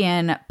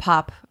in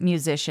pop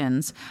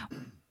musicians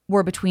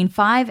were between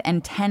 5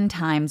 and 10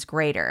 times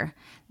greater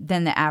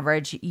than the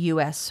average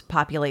U.S.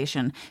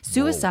 population.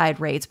 Suicide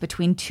rates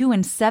between 2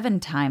 and 7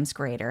 times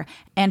greater,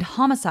 and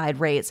homicide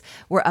rates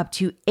were up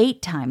to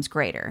 8 times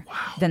greater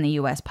than the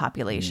U.S.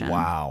 population.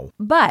 Wow.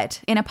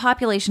 But in a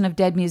population of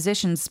dead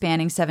musicians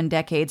spanning 7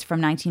 decades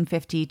from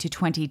 1950 to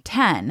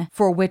 2010,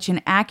 for which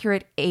an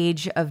accurate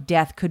age of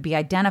death could be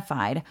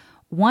identified,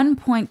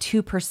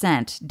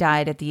 1.2%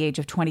 died at the age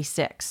of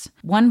 26,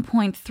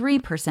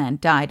 1.3%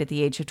 died at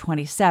the age of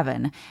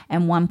 27,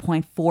 and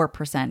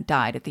 1.4%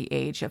 died at the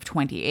age of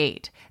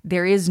 28.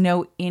 There is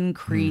no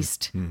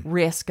increased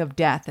risk of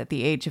death at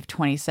the age of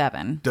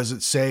 27. Does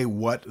it say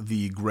what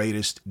the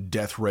greatest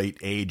death rate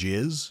age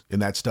is in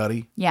that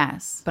study?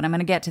 Yes, but I'm going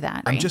to get to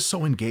that. I'm just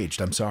so engaged.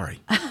 I'm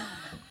sorry.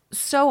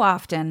 So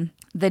often,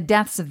 the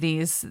deaths of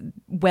these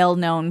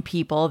well-known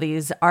people,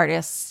 these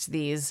artists,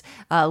 these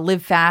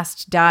live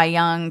fast, die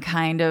young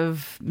kind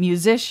of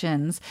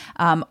musicians,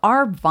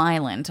 are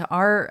violent,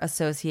 are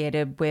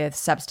associated with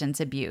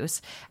substance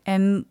abuse.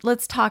 And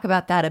let's talk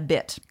about that a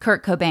bit.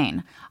 Kurt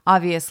Cobain,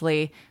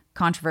 obviously,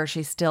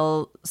 controversy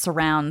still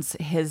surrounds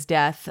his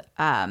death.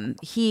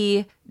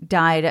 He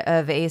died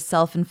of a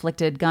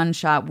self-inflicted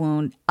gunshot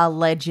wound,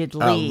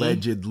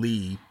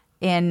 allegedly.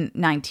 In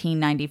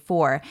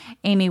 1994.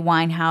 Amy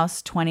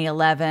Winehouse,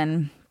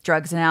 2011,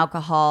 drugs and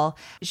alcohol.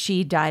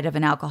 She died of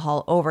an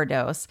alcohol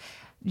overdose.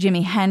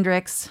 Jimi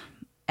Hendrix,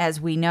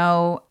 as we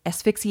know,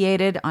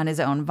 asphyxiated on his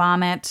own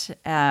vomit.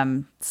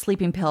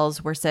 Sleeping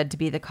pills were said to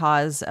be the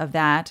cause of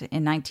that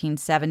in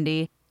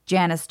 1970.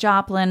 Janis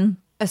Joplin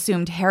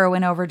assumed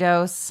heroin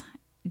overdose.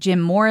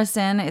 Jim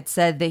Morrison, it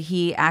said that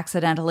he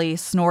accidentally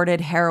snorted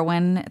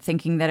heroin,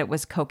 thinking that it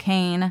was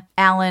cocaine.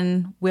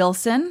 Alan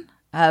Wilson,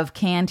 of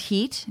Canned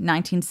Heat,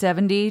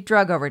 1970,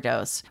 drug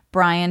overdose.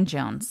 Brian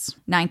Jones,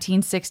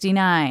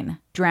 1969,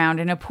 drowned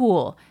in a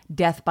pool.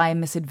 Death by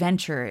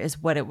misadventure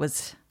is what it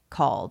was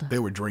called. They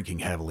were drinking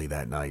heavily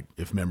that night,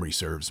 if memory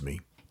serves me.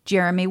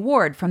 Jeremy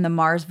Ward from the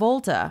Mars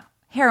Volta,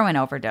 heroin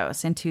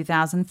overdose in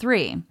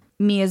 2003.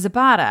 Mia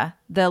Zapata,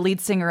 the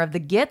lead singer of the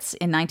Gits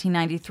in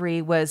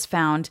 1993, was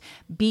found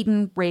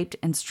beaten, raped,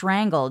 and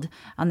strangled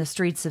on the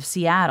streets of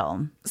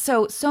Seattle.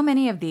 So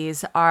many of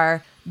these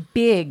are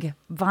big,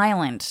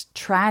 violent,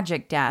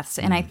 tragic deaths.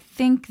 And I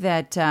think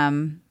that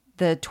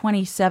the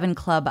 27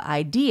 Club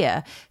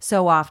idea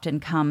so often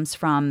comes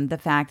from the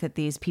fact that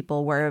these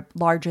people were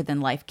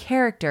larger-than-life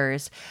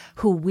characters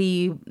who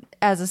we,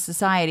 as a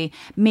society,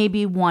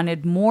 maybe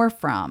wanted more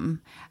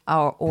from,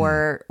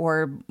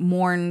 or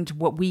mourned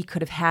what we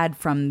could have had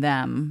from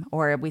them,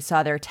 or we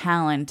saw their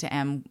talent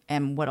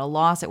and what a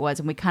loss it was,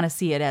 and we kind of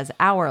see it as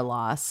our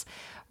loss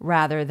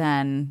rather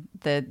than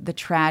the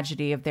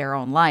tragedy of their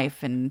own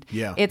life. And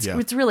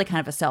it's really kind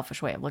of a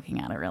selfish way of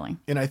looking at it, really.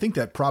 And I think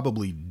that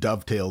probably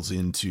dovetails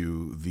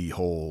into the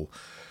whole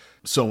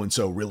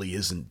so-and-so really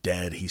isn't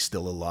dead, he's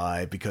still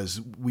alive,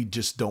 because we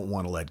just don't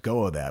want to let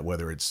go of that,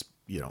 whether it's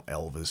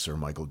Elvis or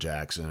Michael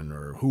Jackson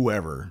or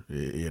whoever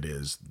it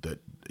is that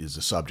is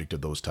the subject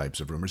of those types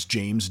of rumors.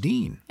 James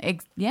Dean.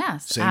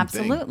 Yes, Same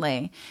absolutely.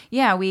 thing.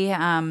 Yeah,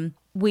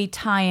 we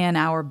tie in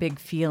our big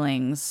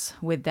feelings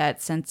with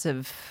that sense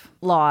of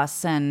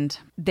loss and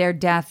their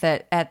death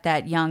at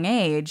that young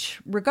age,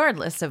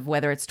 regardless of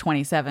whether it's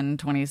 27,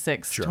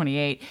 26, Sure.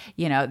 28,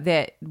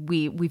 that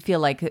we feel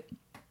like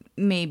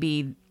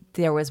maybe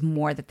there was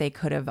more that they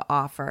could have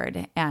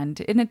offered. And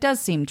it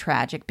does seem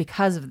tragic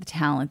because of the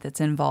talent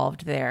that's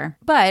involved there.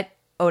 But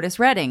Otis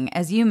Redding,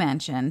 as you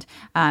mentioned,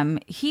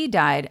 he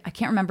died, I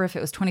can't remember if it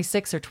was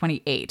 26 or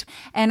 28.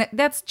 And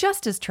that's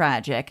just as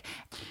tragic.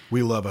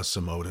 We love us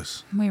some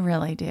Otis. We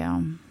really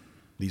do.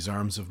 These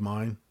Arms of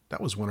Mine, that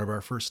was one of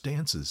our first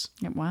dances.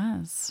 It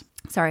was.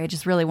 Sorry, I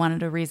just really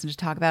wanted a reason to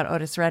talk about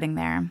Otis Redding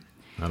there.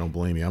 I don't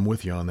blame you. I'm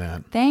with you on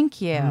that.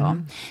 Thank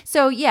you.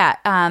 So,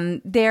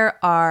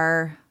 there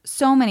are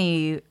so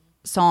many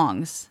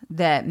songs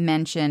that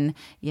mention,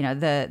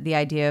 the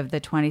idea of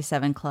the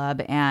 27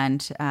 Club, and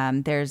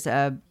there's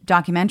a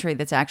documentary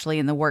that's actually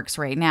in the works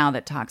right now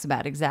that talks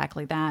about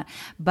exactly that.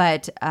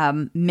 But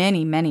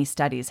many, many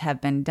studies have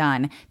been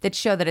done that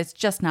show that it's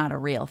just not a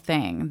real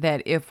thing.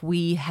 That if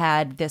we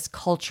had this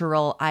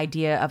cultural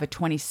idea of a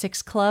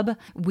 26 club,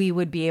 we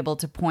would be able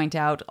to point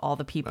out all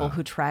the people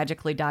who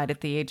tragically died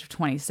at the age of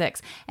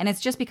 26. And it's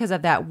just because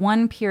of that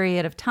one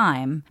period of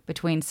time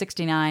between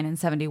 69 and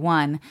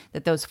 71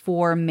 that those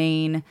four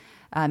main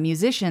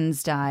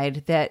musicians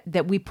died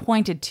that we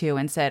pointed to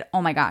and said,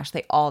 oh my gosh,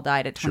 they all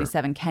died at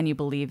 27. Sure. Can you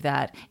believe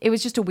that? It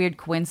was just a weird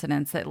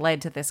coincidence that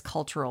led to this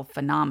cultural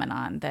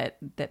phenomenon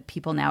that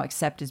people now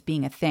accept as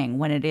being a thing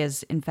when it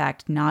is, in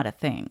fact, not a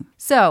thing.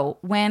 So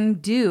when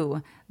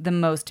do the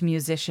most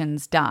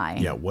musicians die?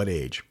 Yeah, what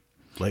age?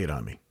 Lay it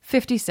on me.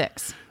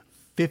 56.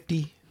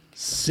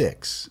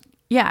 56.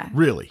 Yeah.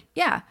 Really?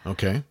 Yeah.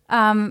 Okay.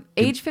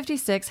 Age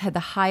 56 had the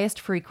highest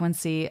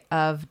frequency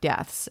of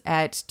deaths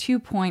at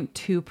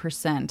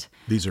 2.2%.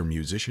 These are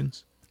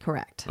musicians?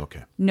 Correct.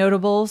 Okay.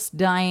 Notables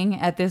dying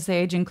at this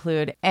age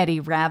include Eddie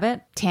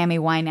Rabbitt, Tammy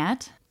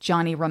Wynette,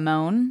 Johnny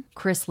Ramone,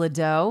 Chris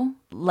Ledoux.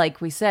 Like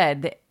we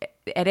said,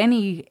 at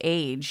any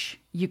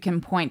age, you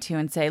can point to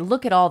and say,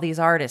 look at all these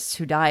artists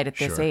who died at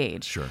this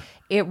age. Sure.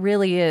 It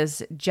really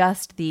is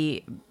just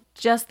the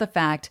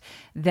fact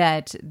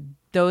that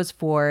those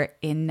four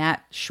in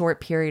that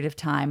short period of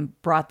time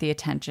brought the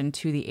attention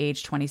to the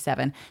age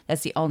 27.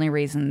 That's the only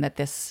reason that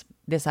this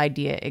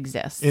idea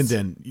exists. And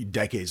then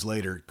decades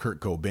later,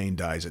 Kurt Cobain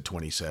dies at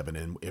 27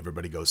 and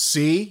everybody goes,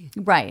 see?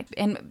 Right.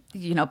 And,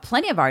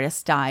 plenty of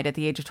artists died at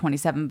the age of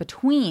 27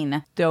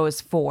 between those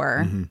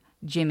four,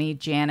 Jimmy,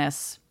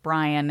 Janis,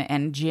 Brian,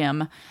 and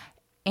Jim,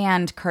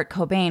 and Kurt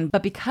Cobain.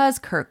 But because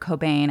Kurt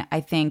Cobain,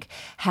 I think,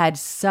 had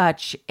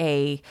such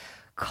a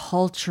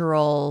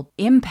cultural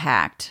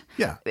impact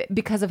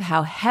because of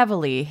how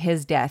heavily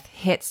his death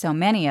hit so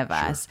many of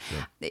us,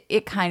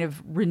 it kind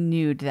of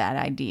renewed that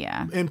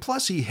idea. And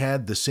plus he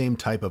had the same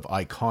type of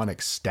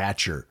iconic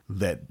stature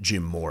that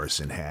Jim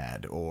Morrison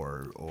had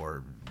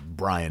or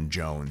Brian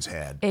Jones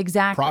had.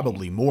 Exactly.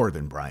 Probably more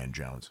than Brian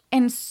Jones.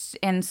 And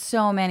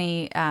so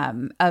many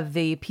of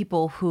the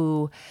people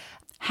who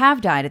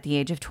have died at the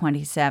age of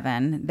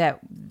 27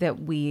 that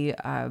we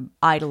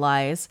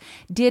idolize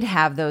did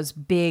have those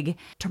big,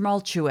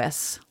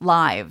 tumultuous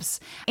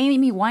lives.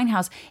 Amy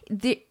Winehouse,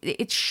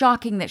 it's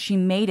shocking that she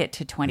made it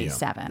to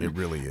 27. Yeah, it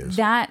really is.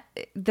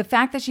 The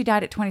fact that she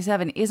died at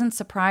 27 isn't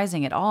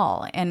surprising at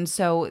all. And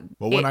so...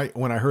 Well,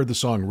 when I heard the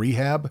song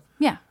Rehab,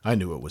 yeah, I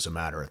knew it was a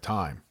matter of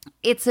time.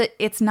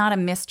 It's not a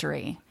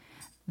mystery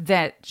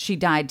that she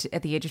died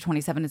at the age of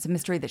 27. It's a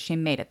mystery that she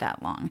made it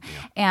that long.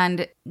 Yeah.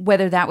 And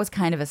whether that was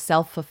kind of a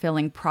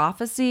self-fulfilling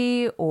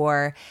prophecy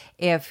or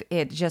if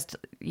it just,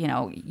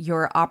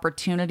 your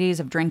opportunities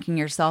of drinking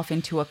yourself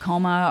into a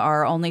coma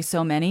are only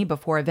so many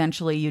before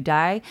eventually you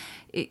die,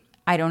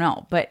 I don't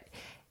know. But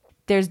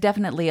there's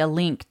definitely a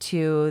link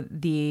to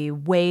the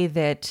way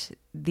that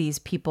these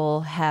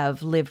people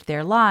have lived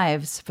their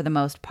lives for the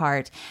most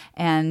part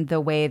and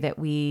the way that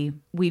we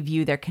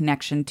view their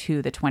connection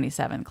to the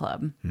 27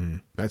 Club.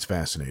 That's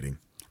fascinating.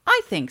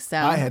 I think so.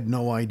 I had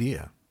no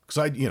idea.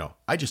 Because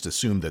I just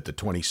assumed that the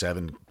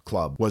 27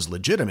 Club was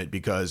legitimate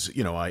because,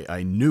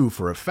 I knew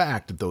for a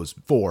fact that those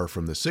four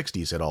from the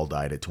 60s had all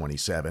died at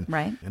 27.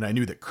 Right. And I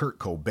knew that Kurt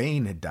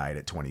Cobain had died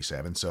at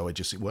 27. So it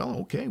just,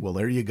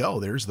 there you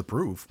go. There's the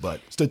proof. But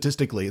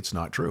statistically, it's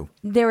not true.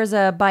 There was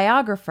a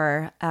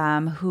biographer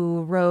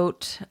who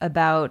wrote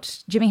about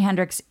Jimi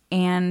Hendrix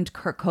and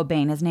Kurt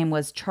Cobain. His name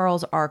was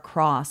Charles R.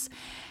 Cross.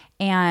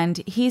 And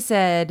he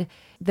said,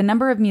 the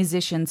number of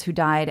musicians who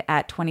died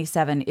at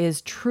 27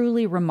 is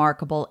truly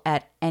remarkable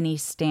at any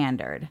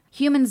standard.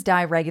 Humans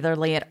die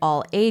regularly at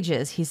all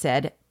ages, he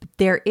said. But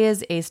there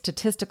is a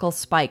statistical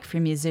spike for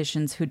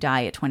musicians who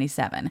die at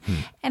 27.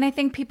 And I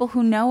think people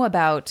who know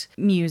about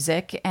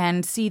music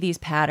and see these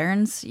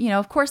patterns,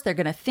 of course they're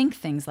going to think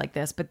things like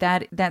this, but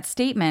that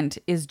statement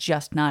is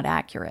just not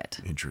accurate.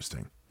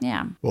 Interesting.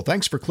 Yeah. Well,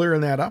 thanks for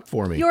clearing that up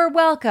for me. You're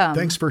welcome.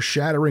 Thanks for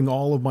shattering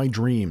all of my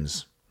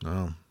dreams.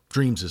 Oh,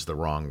 dreams is the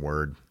wrong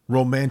word.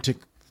 Romantic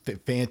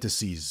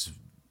fantasies.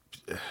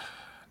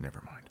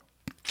 Never mind.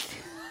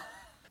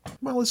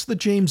 Well, it's the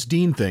James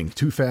Dean thing.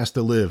 Too fast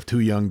to live, too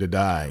young to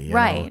die.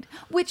 Right.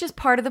 Which is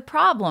part of the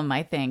problem,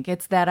 I think.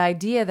 It's that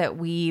idea that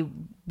we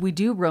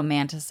do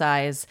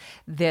romanticize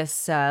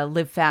this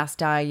live fast,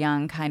 die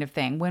young kind of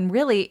thing, when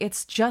really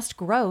it's just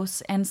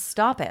gross and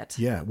stop it.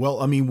 Yeah.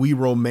 Well, we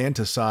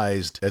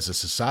romanticized as a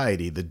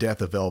society the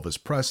death of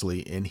Elvis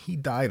Presley, and he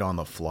died on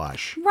the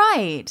flush.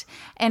 Right.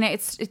 And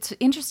it's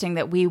interesting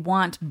that we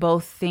want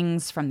both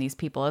things from these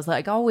people. It's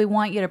like, we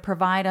want you to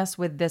provide us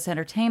with this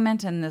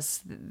entertainment and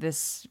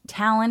this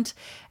talent,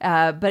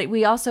 but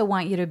we also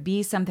want you to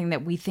be something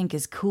that we think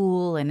is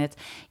cool. And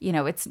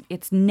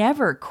it's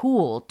never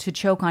cool to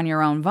choke on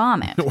your own own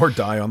vomit. Or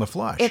die on the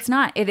flush. It's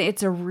not.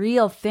 It's a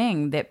real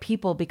thing that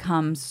people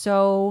become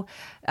so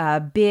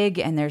big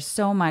and there's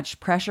so much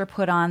pressure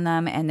put on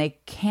them and they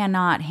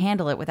cannot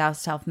handle it without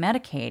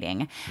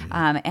self-medicating.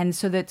 And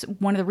so that's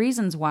one of the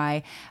reasons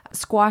why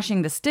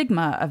squashing the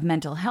stigma of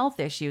mental health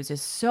issues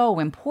is so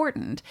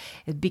important,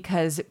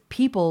 because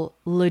people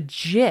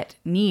legit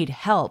need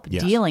help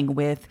dealing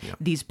with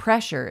these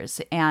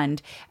pressures.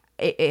 And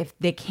if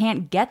they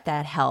can't get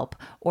that help,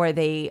 or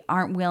they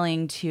aren't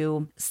willing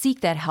to seek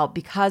that help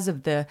because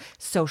of the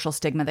social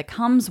stigma that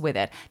comes with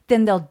it,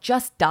 then they'll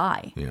just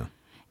die. Yeah.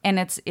 And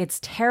it's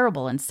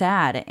terrible and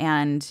sad,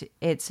 and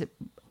it's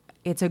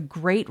a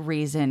great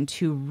reason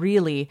to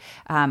really,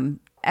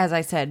 as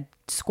I said,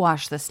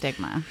 squash the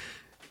stigma.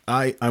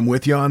 I'm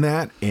with you on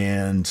that,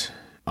 and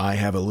I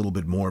have a little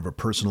bit more of a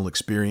personal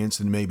experience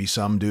than maybe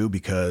some do,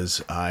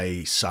 because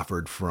I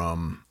suffered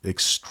from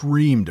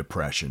extreme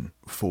depression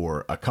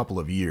for a couple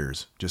of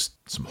years, just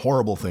some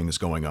horrible things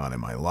going on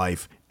in my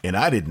life, and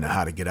I didn't know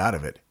how to get out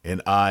of it.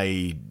 And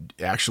I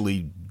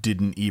actually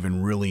didn't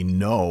even really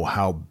know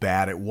how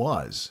bad it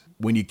was.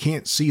 When you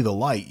can't see the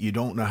light, you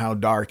don't know how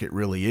dark it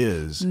really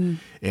is. And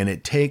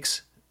it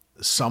takes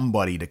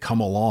somebody to come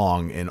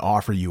along and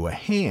offer you a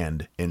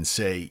hand and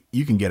say,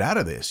 you can get out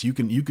of this. You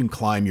can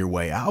climb your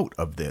way out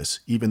of this,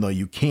 even though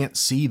you can't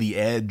see the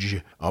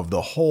edge of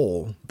the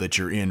hole that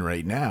you're in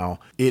right now.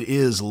 It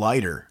is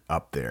lighter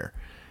up there.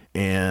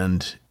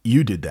 And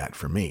you did that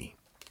for me.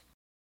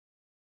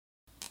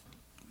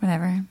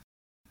 Whatever.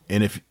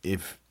 And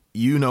if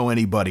you know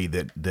anybody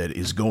that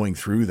is going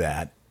through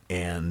that,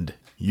 and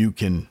you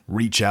can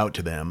reach out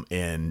to them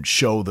and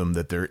show them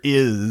that there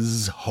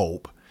is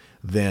hope,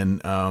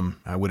 then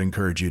I would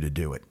encourage you to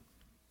do it.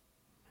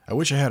 I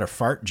wish I had a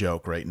fart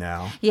joke right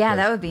now. Yeah,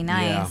 that would be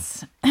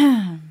nice.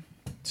 Yeah.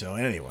 So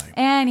anyway.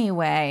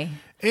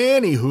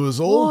 Anyhoozle.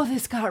 Oh,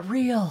 this got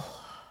real.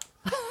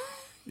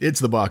 It's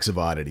the Box of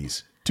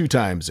Oddities, 2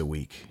 times a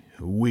week.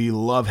 We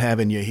love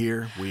having you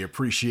here. We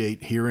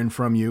appreciate hearing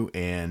from you,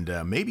 and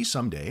maybe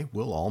someday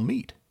we'll all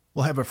meet.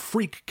 We'll have a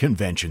freak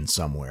convention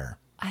somewhere.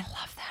 I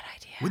love that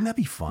idea. Wouldn't that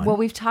be fun? Well,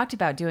 we've talked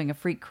about doing a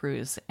freak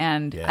cruise,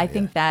 and I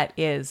think that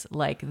is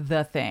like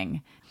the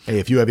thing. Hey,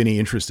 if you have any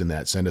interest in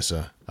that, send us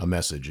a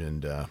message,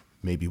 and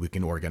maybe we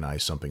can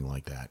organize something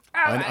like that.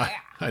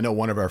 I know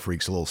one of our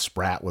freaks, a little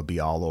sprat, would be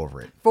all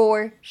over it.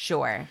 For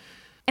sure.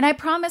 And I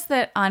promise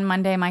that on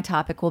Monday, my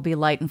topic will be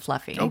light and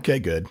fluffy. Okay,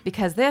 good.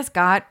 Because this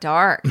got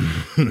dark.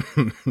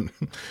 The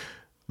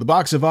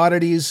Box of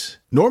Oddities,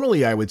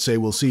 normally I would say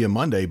we'll see you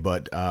Monday,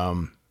 but I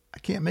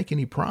can't make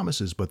any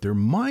promises, but there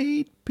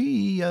might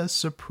be a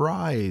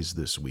surprise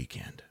this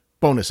weekend.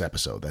 Bonus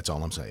episode, that's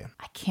all I'm saying.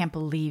 I can't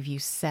believe you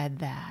said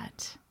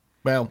that.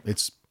 Well,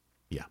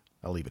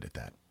 I'll leave it at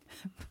that.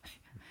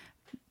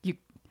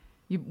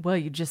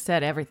 You just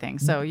said everything,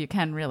 so you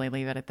can really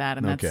leave it at that.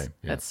 And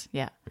that's.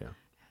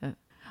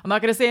 I'm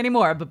not going to say any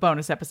more, but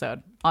bonus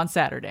episode on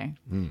Saturday.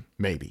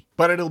 Maybe.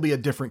 But it'll be a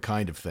different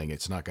kind of thing.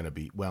 It's not going to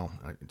be, I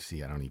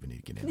don't even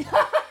need to get into it.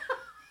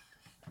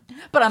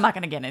 But I'm not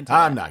going to get into it.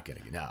 I'm not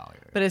going to. No.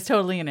 But it's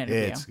totally an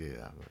interview.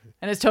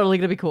 And it's totally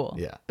going to be cool.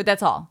 Yeah. But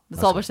that's all.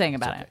 That's all we're saying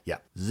about it. Yeah.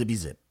 Zippy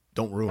zip.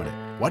 Don't ruin it.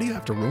 Why do you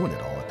have to ruin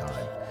it all the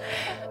time?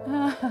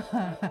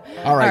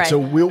 All right. So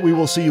we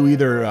will see you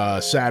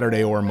either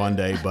Saturday or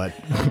Monday, but...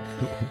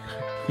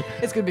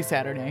 It's going to be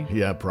Saturday.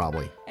 Yeah,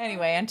 probably.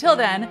 Anyway, until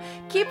then,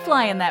 keep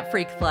flying that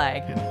freak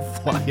flag. And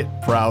fly it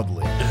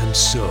proudly. And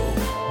so,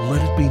 let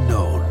it be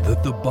known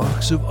that the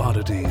Box of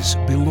Oddities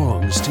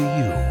belongs to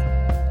you,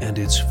 and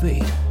its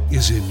fate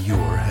is in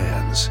your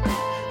hands.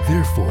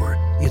 Therefore,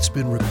 it's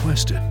been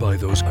requested by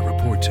those I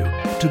report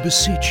to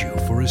beseech you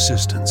for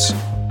assistance.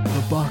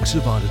 The Box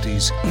of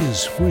Oddities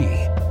is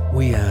free.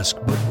 We ask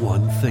but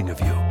one thing of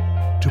you,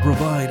 to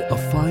provide a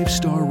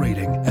 5-star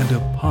rating and a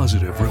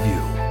positive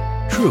review.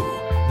 True,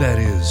 that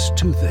is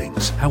 2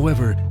 things.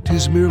 However,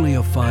 'tis merely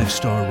a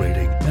 5-star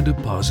rating and a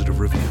positive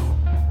review.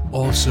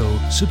 Also,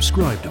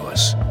 subscribe to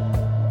us.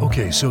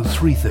 Okay, so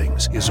 3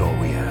 things is all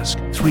we ask.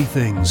 3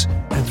 things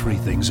and 3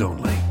 things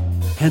only.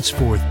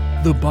 Henceforth,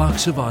 the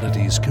Box of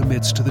Oddities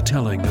commits to the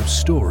telling of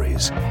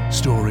stories.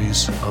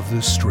 Stories of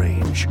the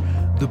strange,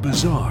 the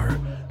bizarre,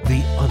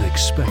 the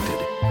unexpected.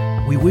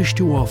 We wish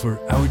to offer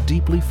our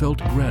deeply felt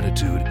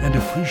gratitude and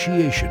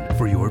appreciation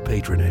for your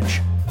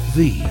patronage.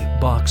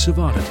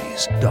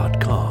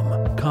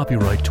 TheBoxOfOddities.com.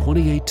 Copyright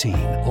 2018.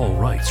 All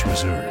rights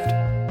reserved.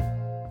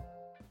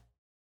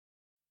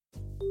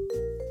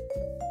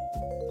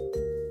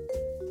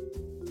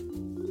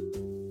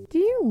 Do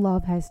you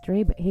love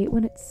history but hate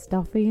when it's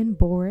stuffy and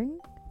boring?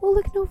 Well,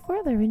 look no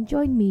further and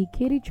join me,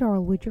 Katie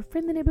Charlwood, your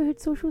friendly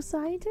neighbourhood social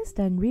scientist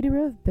and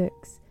reader of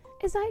books,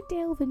 as I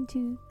delve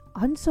into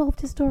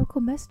unsolved historical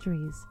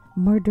mysteries,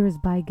 murders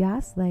by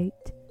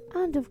gaslight,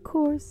 and of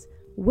course,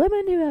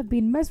 women who have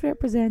been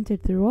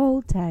misrepresented through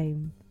all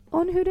time.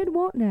 On Who Did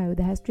What Now,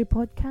 the history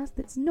podcast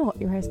that's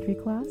not your history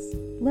class.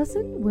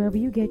 Listen wherever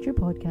you get your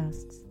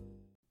podcasts.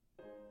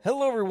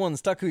 Hello everyone,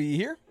 Takuya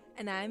here.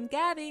 And I'm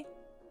Gabby.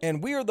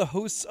 And we are the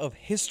hosts of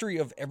History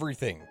of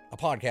Everything, a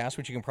podcast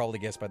which you can probably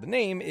guess by the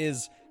name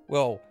is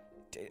Well,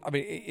 I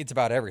mean, it's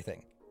about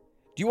everything.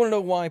 Do you want to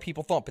know why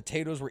people thought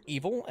potatoes were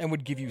evil and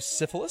would give you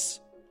syphilis?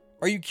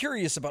 Are you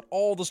curious about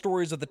all the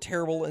stories of the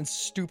terrible and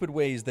stupid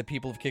ways that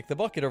people have kicked the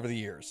bucket over the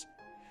years?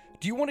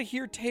 Do you want to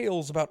hear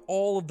tales about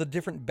all of the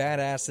different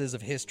badasses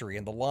of history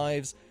and the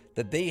lives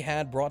that they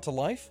had brought to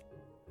life?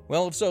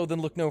 Well, if so,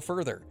 then look no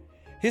further.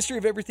 History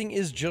of Everything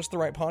is just the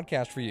right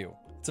podcast for you.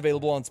 It's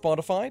available on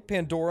Spotify,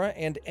 Pandora,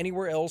 and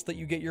anywhere else that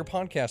you get your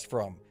podcast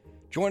from.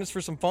 Join us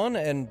for some fun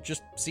and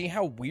just see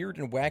how weird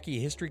and wacky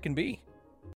history can be.